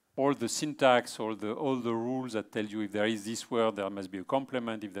know all the syntax, all the rules that tell you if there is this word, there must be a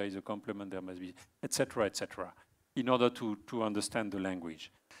complement. If there is a complement, there must be, etc., in order to understand the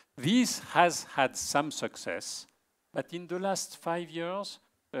language. This has had some success, but in the last 5 years,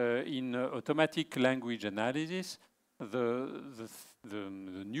 in automatic language analysis, the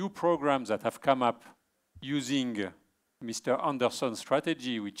new programs that have come up using Mr. Anderson's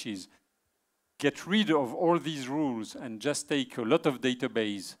strategy, which is get rid of all these rules and just take a lot of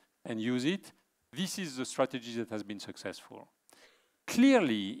database and use it, this is the strategy that has been successful.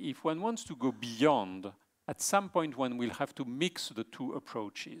 Clearly, if one wants to go beyond, at some point one will have to mix the two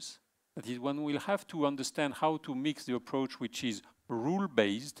approaches. That is, one will have to understand how to mix the approach which is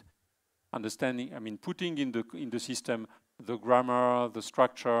rule-based, understanding, I mean, putting in the system the grammar, the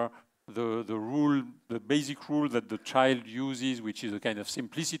structure, the rule, the basic rule that the child uses, which is a kind of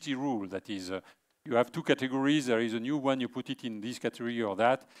simplicity rule. That is, you have two categories, there is a new one, you put it in this category or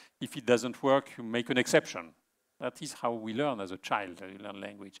that. If it doesn't work, you make an exception. That is how we learn as a child, you learn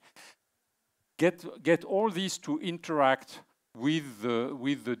language. Get all these to interact with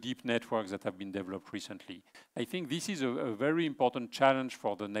the deep networks that have been developed recently. I think this is a very important challenge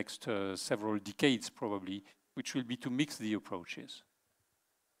for the next several decades, probably, which will be to mix the approaches.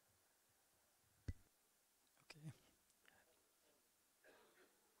 Okay.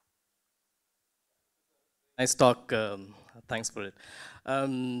 Nice talk. Thanks for it.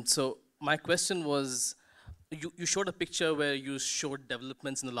 So my question was, you showed a picture where you showed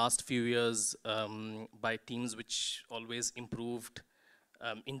developments in the last few years by teams which always improved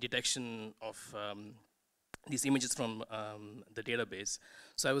in detection of these images from the database.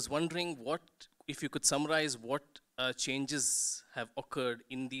 So I was wondering if you could summarize what changes have occurred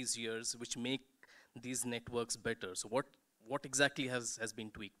in these years which make these networks better. So what exactly has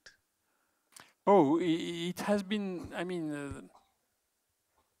been tweaked? Oh, it has been, I mean,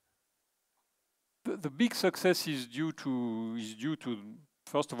 the big success is due to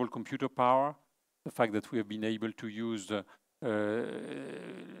first of all computer power, the fact that we have been able to use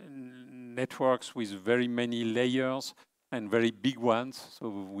networks with very many layers and very big ones, so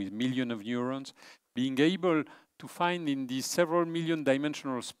with millions of neurons, being able to find in this several million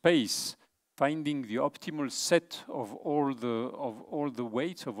dimensional space, finding the optimal set of all the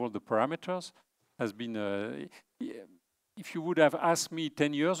weights of all the parameters has been. If you would have asked me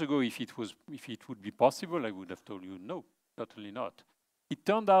 10 years ago if it would be possible, I would have told you no, certainly not. It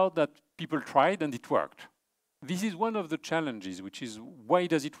turned out that people tried and it worked. This is one of the challenges, which is why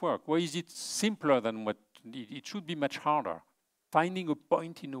does it work? Why is it simpler than what it should be much harder. Finding a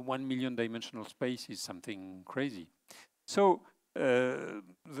point in a 1 million dimensional space is something crazy. So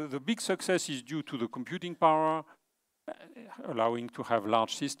the big success is due to the computing power, allowing to have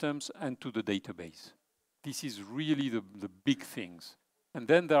large systems, and to the database. This is really the big things. And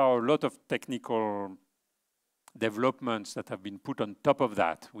then there are a lot of technical developments that have been put on top of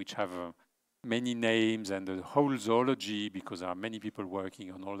that, which have many names and the whole zoology, because there are many people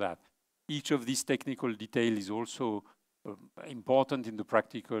working on all that. Each of these technical details is also important in the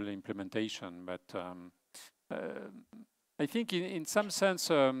practical implementation, but I think in some sense,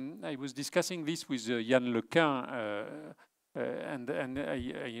 I was discussing this with Yann Lequin, and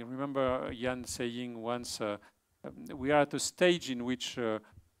I remember Yann saying once, we are at a stage in which,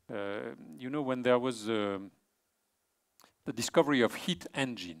 you know, when there was the discovery of heat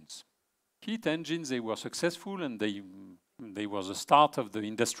engines. Heat engines, they were successful, and they were the start of the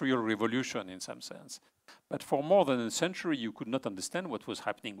industrial revolution in some sense. But for more than a century, you could not understand what was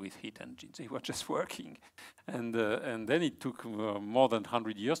happening with heat engines. They were just working. And then it took more than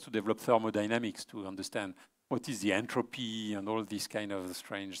 100 years to develop thermodynamics to understand what is the entropy and all these kind of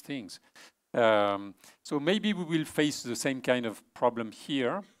strange things. So maybe we will face the same kind of problem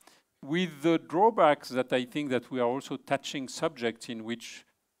here, with the drawbacks that I think that we are also touching subjects in which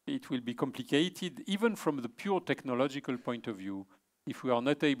it will be complicated, even from the pure technological point of view, if we are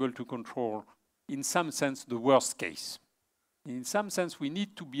not able to control, in some sense, the worst case. In some sense, we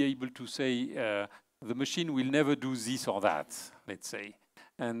need to be able to say, the machine will never do this or that, let's say.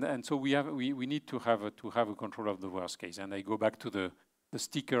 And so we need to have a control of the worst case. And I go back to the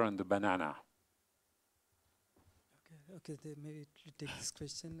sticker and the banana. Okay, maybe we take this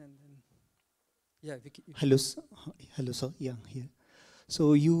question and then, yeah. Hello, sir. Yeah, here.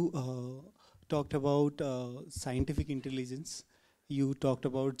 So you talked about scientific intelligence. You talked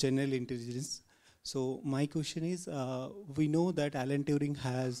about general intelligence. So my question is, we know that Alan Turing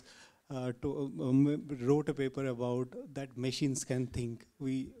has wrote a paper about that machines can think.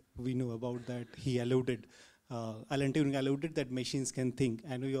 We know about that. He alluded. Alan Turing alluded that machines can think,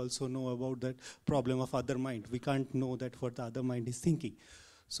 and we also know about that problem of other mind. We can't know that what the other mind is thinking.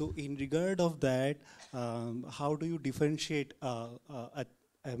 So in regard of that, how do you differentiate a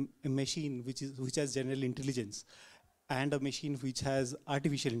machine which has general intelligence and a machine which has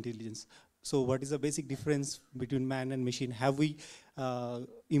artificial intelligence? So what is the basic difference between man and machine? Have we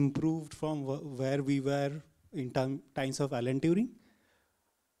improved from where we were in times of Alan Turing?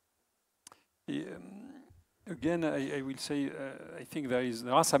 Again, I will say, I think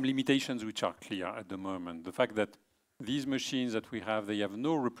there are some limitations which are clear at the moment. The fact that these machines that we have, they have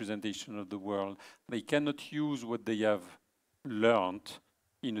no representation of the world. They cannot use what they have learned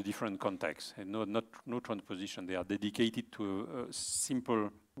in a different context, and no transposition. They are dedicated to a simple,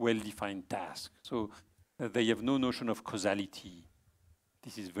 well-defined task. So they have no notion of causality.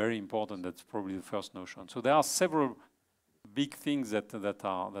 This is very important. That's probably the first notion. So there are several big things that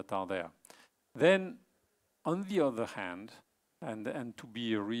are there. Then, on the other hand, and to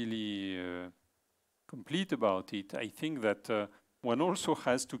be really complete about it, I think that one also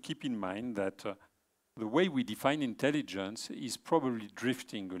has to keep in mind that the way we define intelligence is probably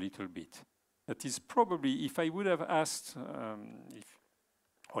drifting a little bit. That is probably, if I would have asked,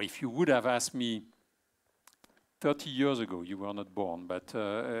 if you would have asked me 30 years ago, you were not born, but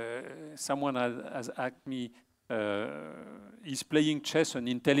someone has asked me, is playing chess an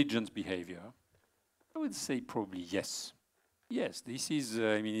intelligent behavior? I would say probably yes. Yes, this is,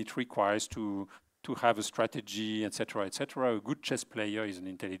 I mean, it requires to have a strategy, etc., etc. A good chess player is an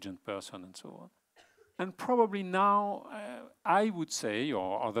intelligent person, and so on. And probably now, I would say,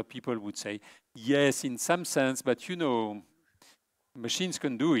 or other people would say, yes, in some sense, but you know, machines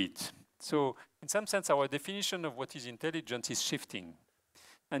can do it. So in some sense, our definition of what is intelligence is shifting.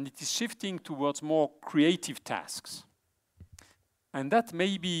 And it is shifting towards more creative tasks. And that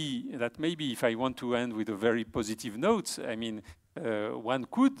may be, if I want to end with a very positive note, I mean, one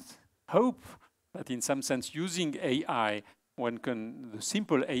could hope that in some sense using AI, the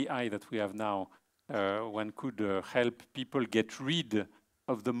simple AI that we have now, one could help people get rid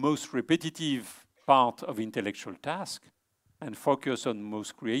of the most repetitive part of intellectual task and focus on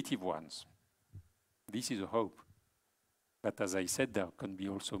most creative ones. This is a hope. But as I said, there can be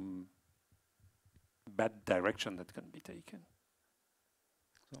also bad direction that can be taken.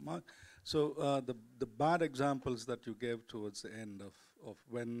 So, Mark, so the bad examples that you gave towards the end of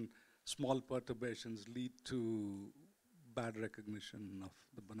when small perturbations lead to bad recognition of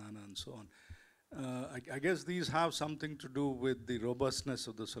the banana and so on, I guess these have something to do with the robustness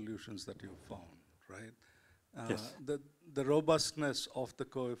of the solutions that you've found, right? Yes. The robustness of the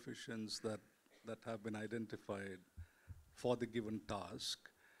coefficients that that have been identified for the given task.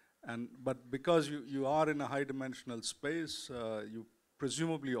 But because you are in a high-dimensional space, you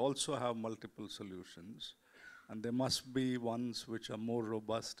presumably also have multiple solutions. And there must be ones which are more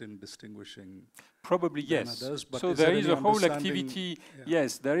robust in distinguishing. Probably yes. Others, but so there is a whole activity. Yeah.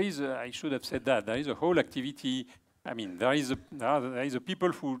 Yes, there is. I should have said that there is a whole activity. I mean, there is a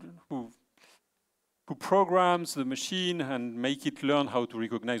people who programs the machine and make it learn how to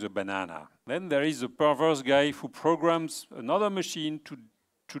recognize a banana. Then there is a perverse guy who programs another machine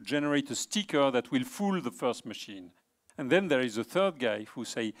to generate a sticker that will fool the first machine. And then there is a third guy who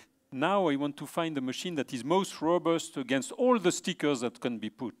say, now I want to find the machine that is most robust against all the stickers that can be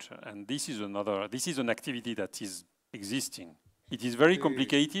put. And this is an activity that is existing. It is very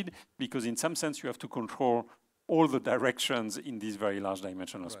complicated because in some sense you have to control all the directions in this very large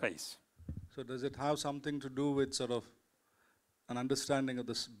dimensional space. So does it have something to do with sort of an understanding of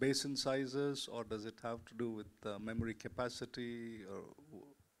the basin sizes, or does it have to do with memory capacity? Or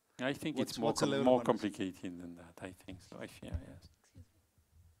I think it's more complicated than that, I think so. I fear, yes.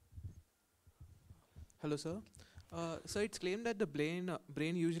 Hello, sir. So it's claimed that the brain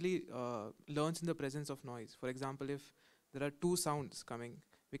usually learns in the presence of noise. For example, if there are two sounds coming,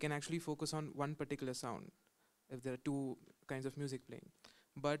 we can actually focus on one particular sound if there are two kinds of music playing.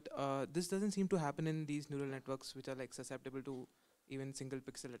 But this doesn't seem to happen in these neural networks which are like susceptible to even single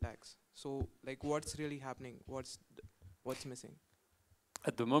pixel attacks. So like what's really happening? What's missing?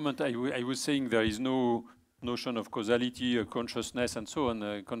 At the moment, I was saying there is no notion of causality, consciousness, and so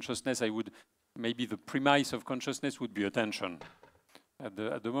on. Consciousness, maybe the premise of consciousness would be attention. At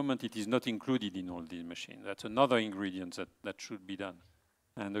the moment, it is not included in all these machines. That's another ingredient that should be done.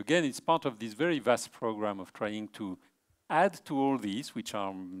 And again, it's part of this very vast program of trying to add to all these, which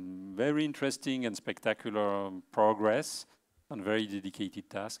are very interesting and spectacular progress on very dedicated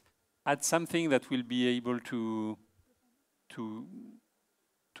tasks, add something that will be able to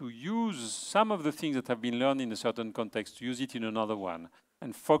use some of the things that have been learned in a certain context, to use it in another one,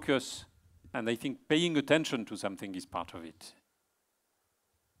 and focus. And I think paying attention to something is part of it.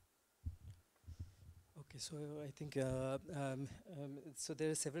 Okay, so I think so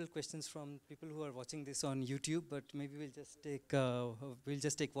there are several questions from people who are watching this on YouTube, but maybe we'll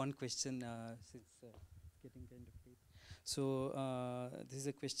just take one question since getting kind of late. So this is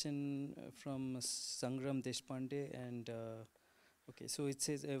a question from Sangram Deshpande, and okay, so it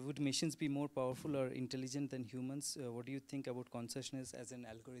says, would machines be more powerful or intelligent than humans? What do you think about consciousness as an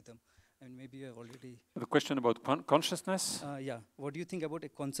algorithm? And maybe you have already... The question about consciousness? Yeah. What do you think about a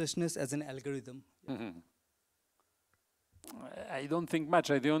consciousness as an algorithm? Mm-hmm. I don't think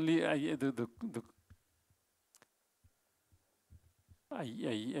much. I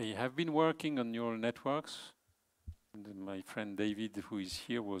have been working on neural networks. And my friend David, who is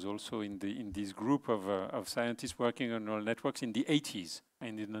here, was also in this group of scientists working on neural networks in the 80s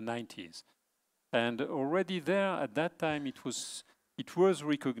and in the 90s. And already there, at that time, it was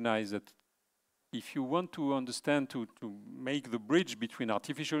recognized that if you want to understand, to make the bridge between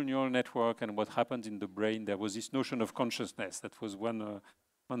artificial neural network and what happens in the brain, there was this notion of consciousness. That was one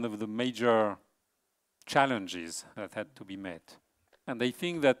of the major challenges that had to be met. And I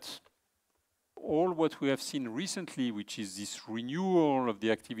think that all what we have seen recently, which is this renewal of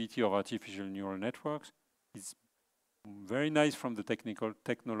the activity of artificial neural networks, is very nice from the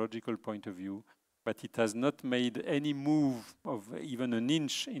technological point of view, but it has not made any move of even an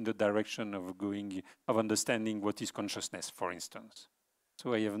inch in the direction of understanding what is consciousness, for instance.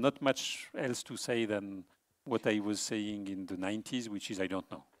 So I have not much else to say than what I was saying in the 90s, which is I don't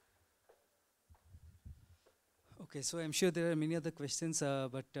know. Okay, so I'm sure there are many other questions,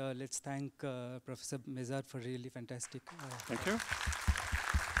 but let's thank Professor Mézard for really fantastic. Thank you.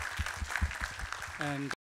 And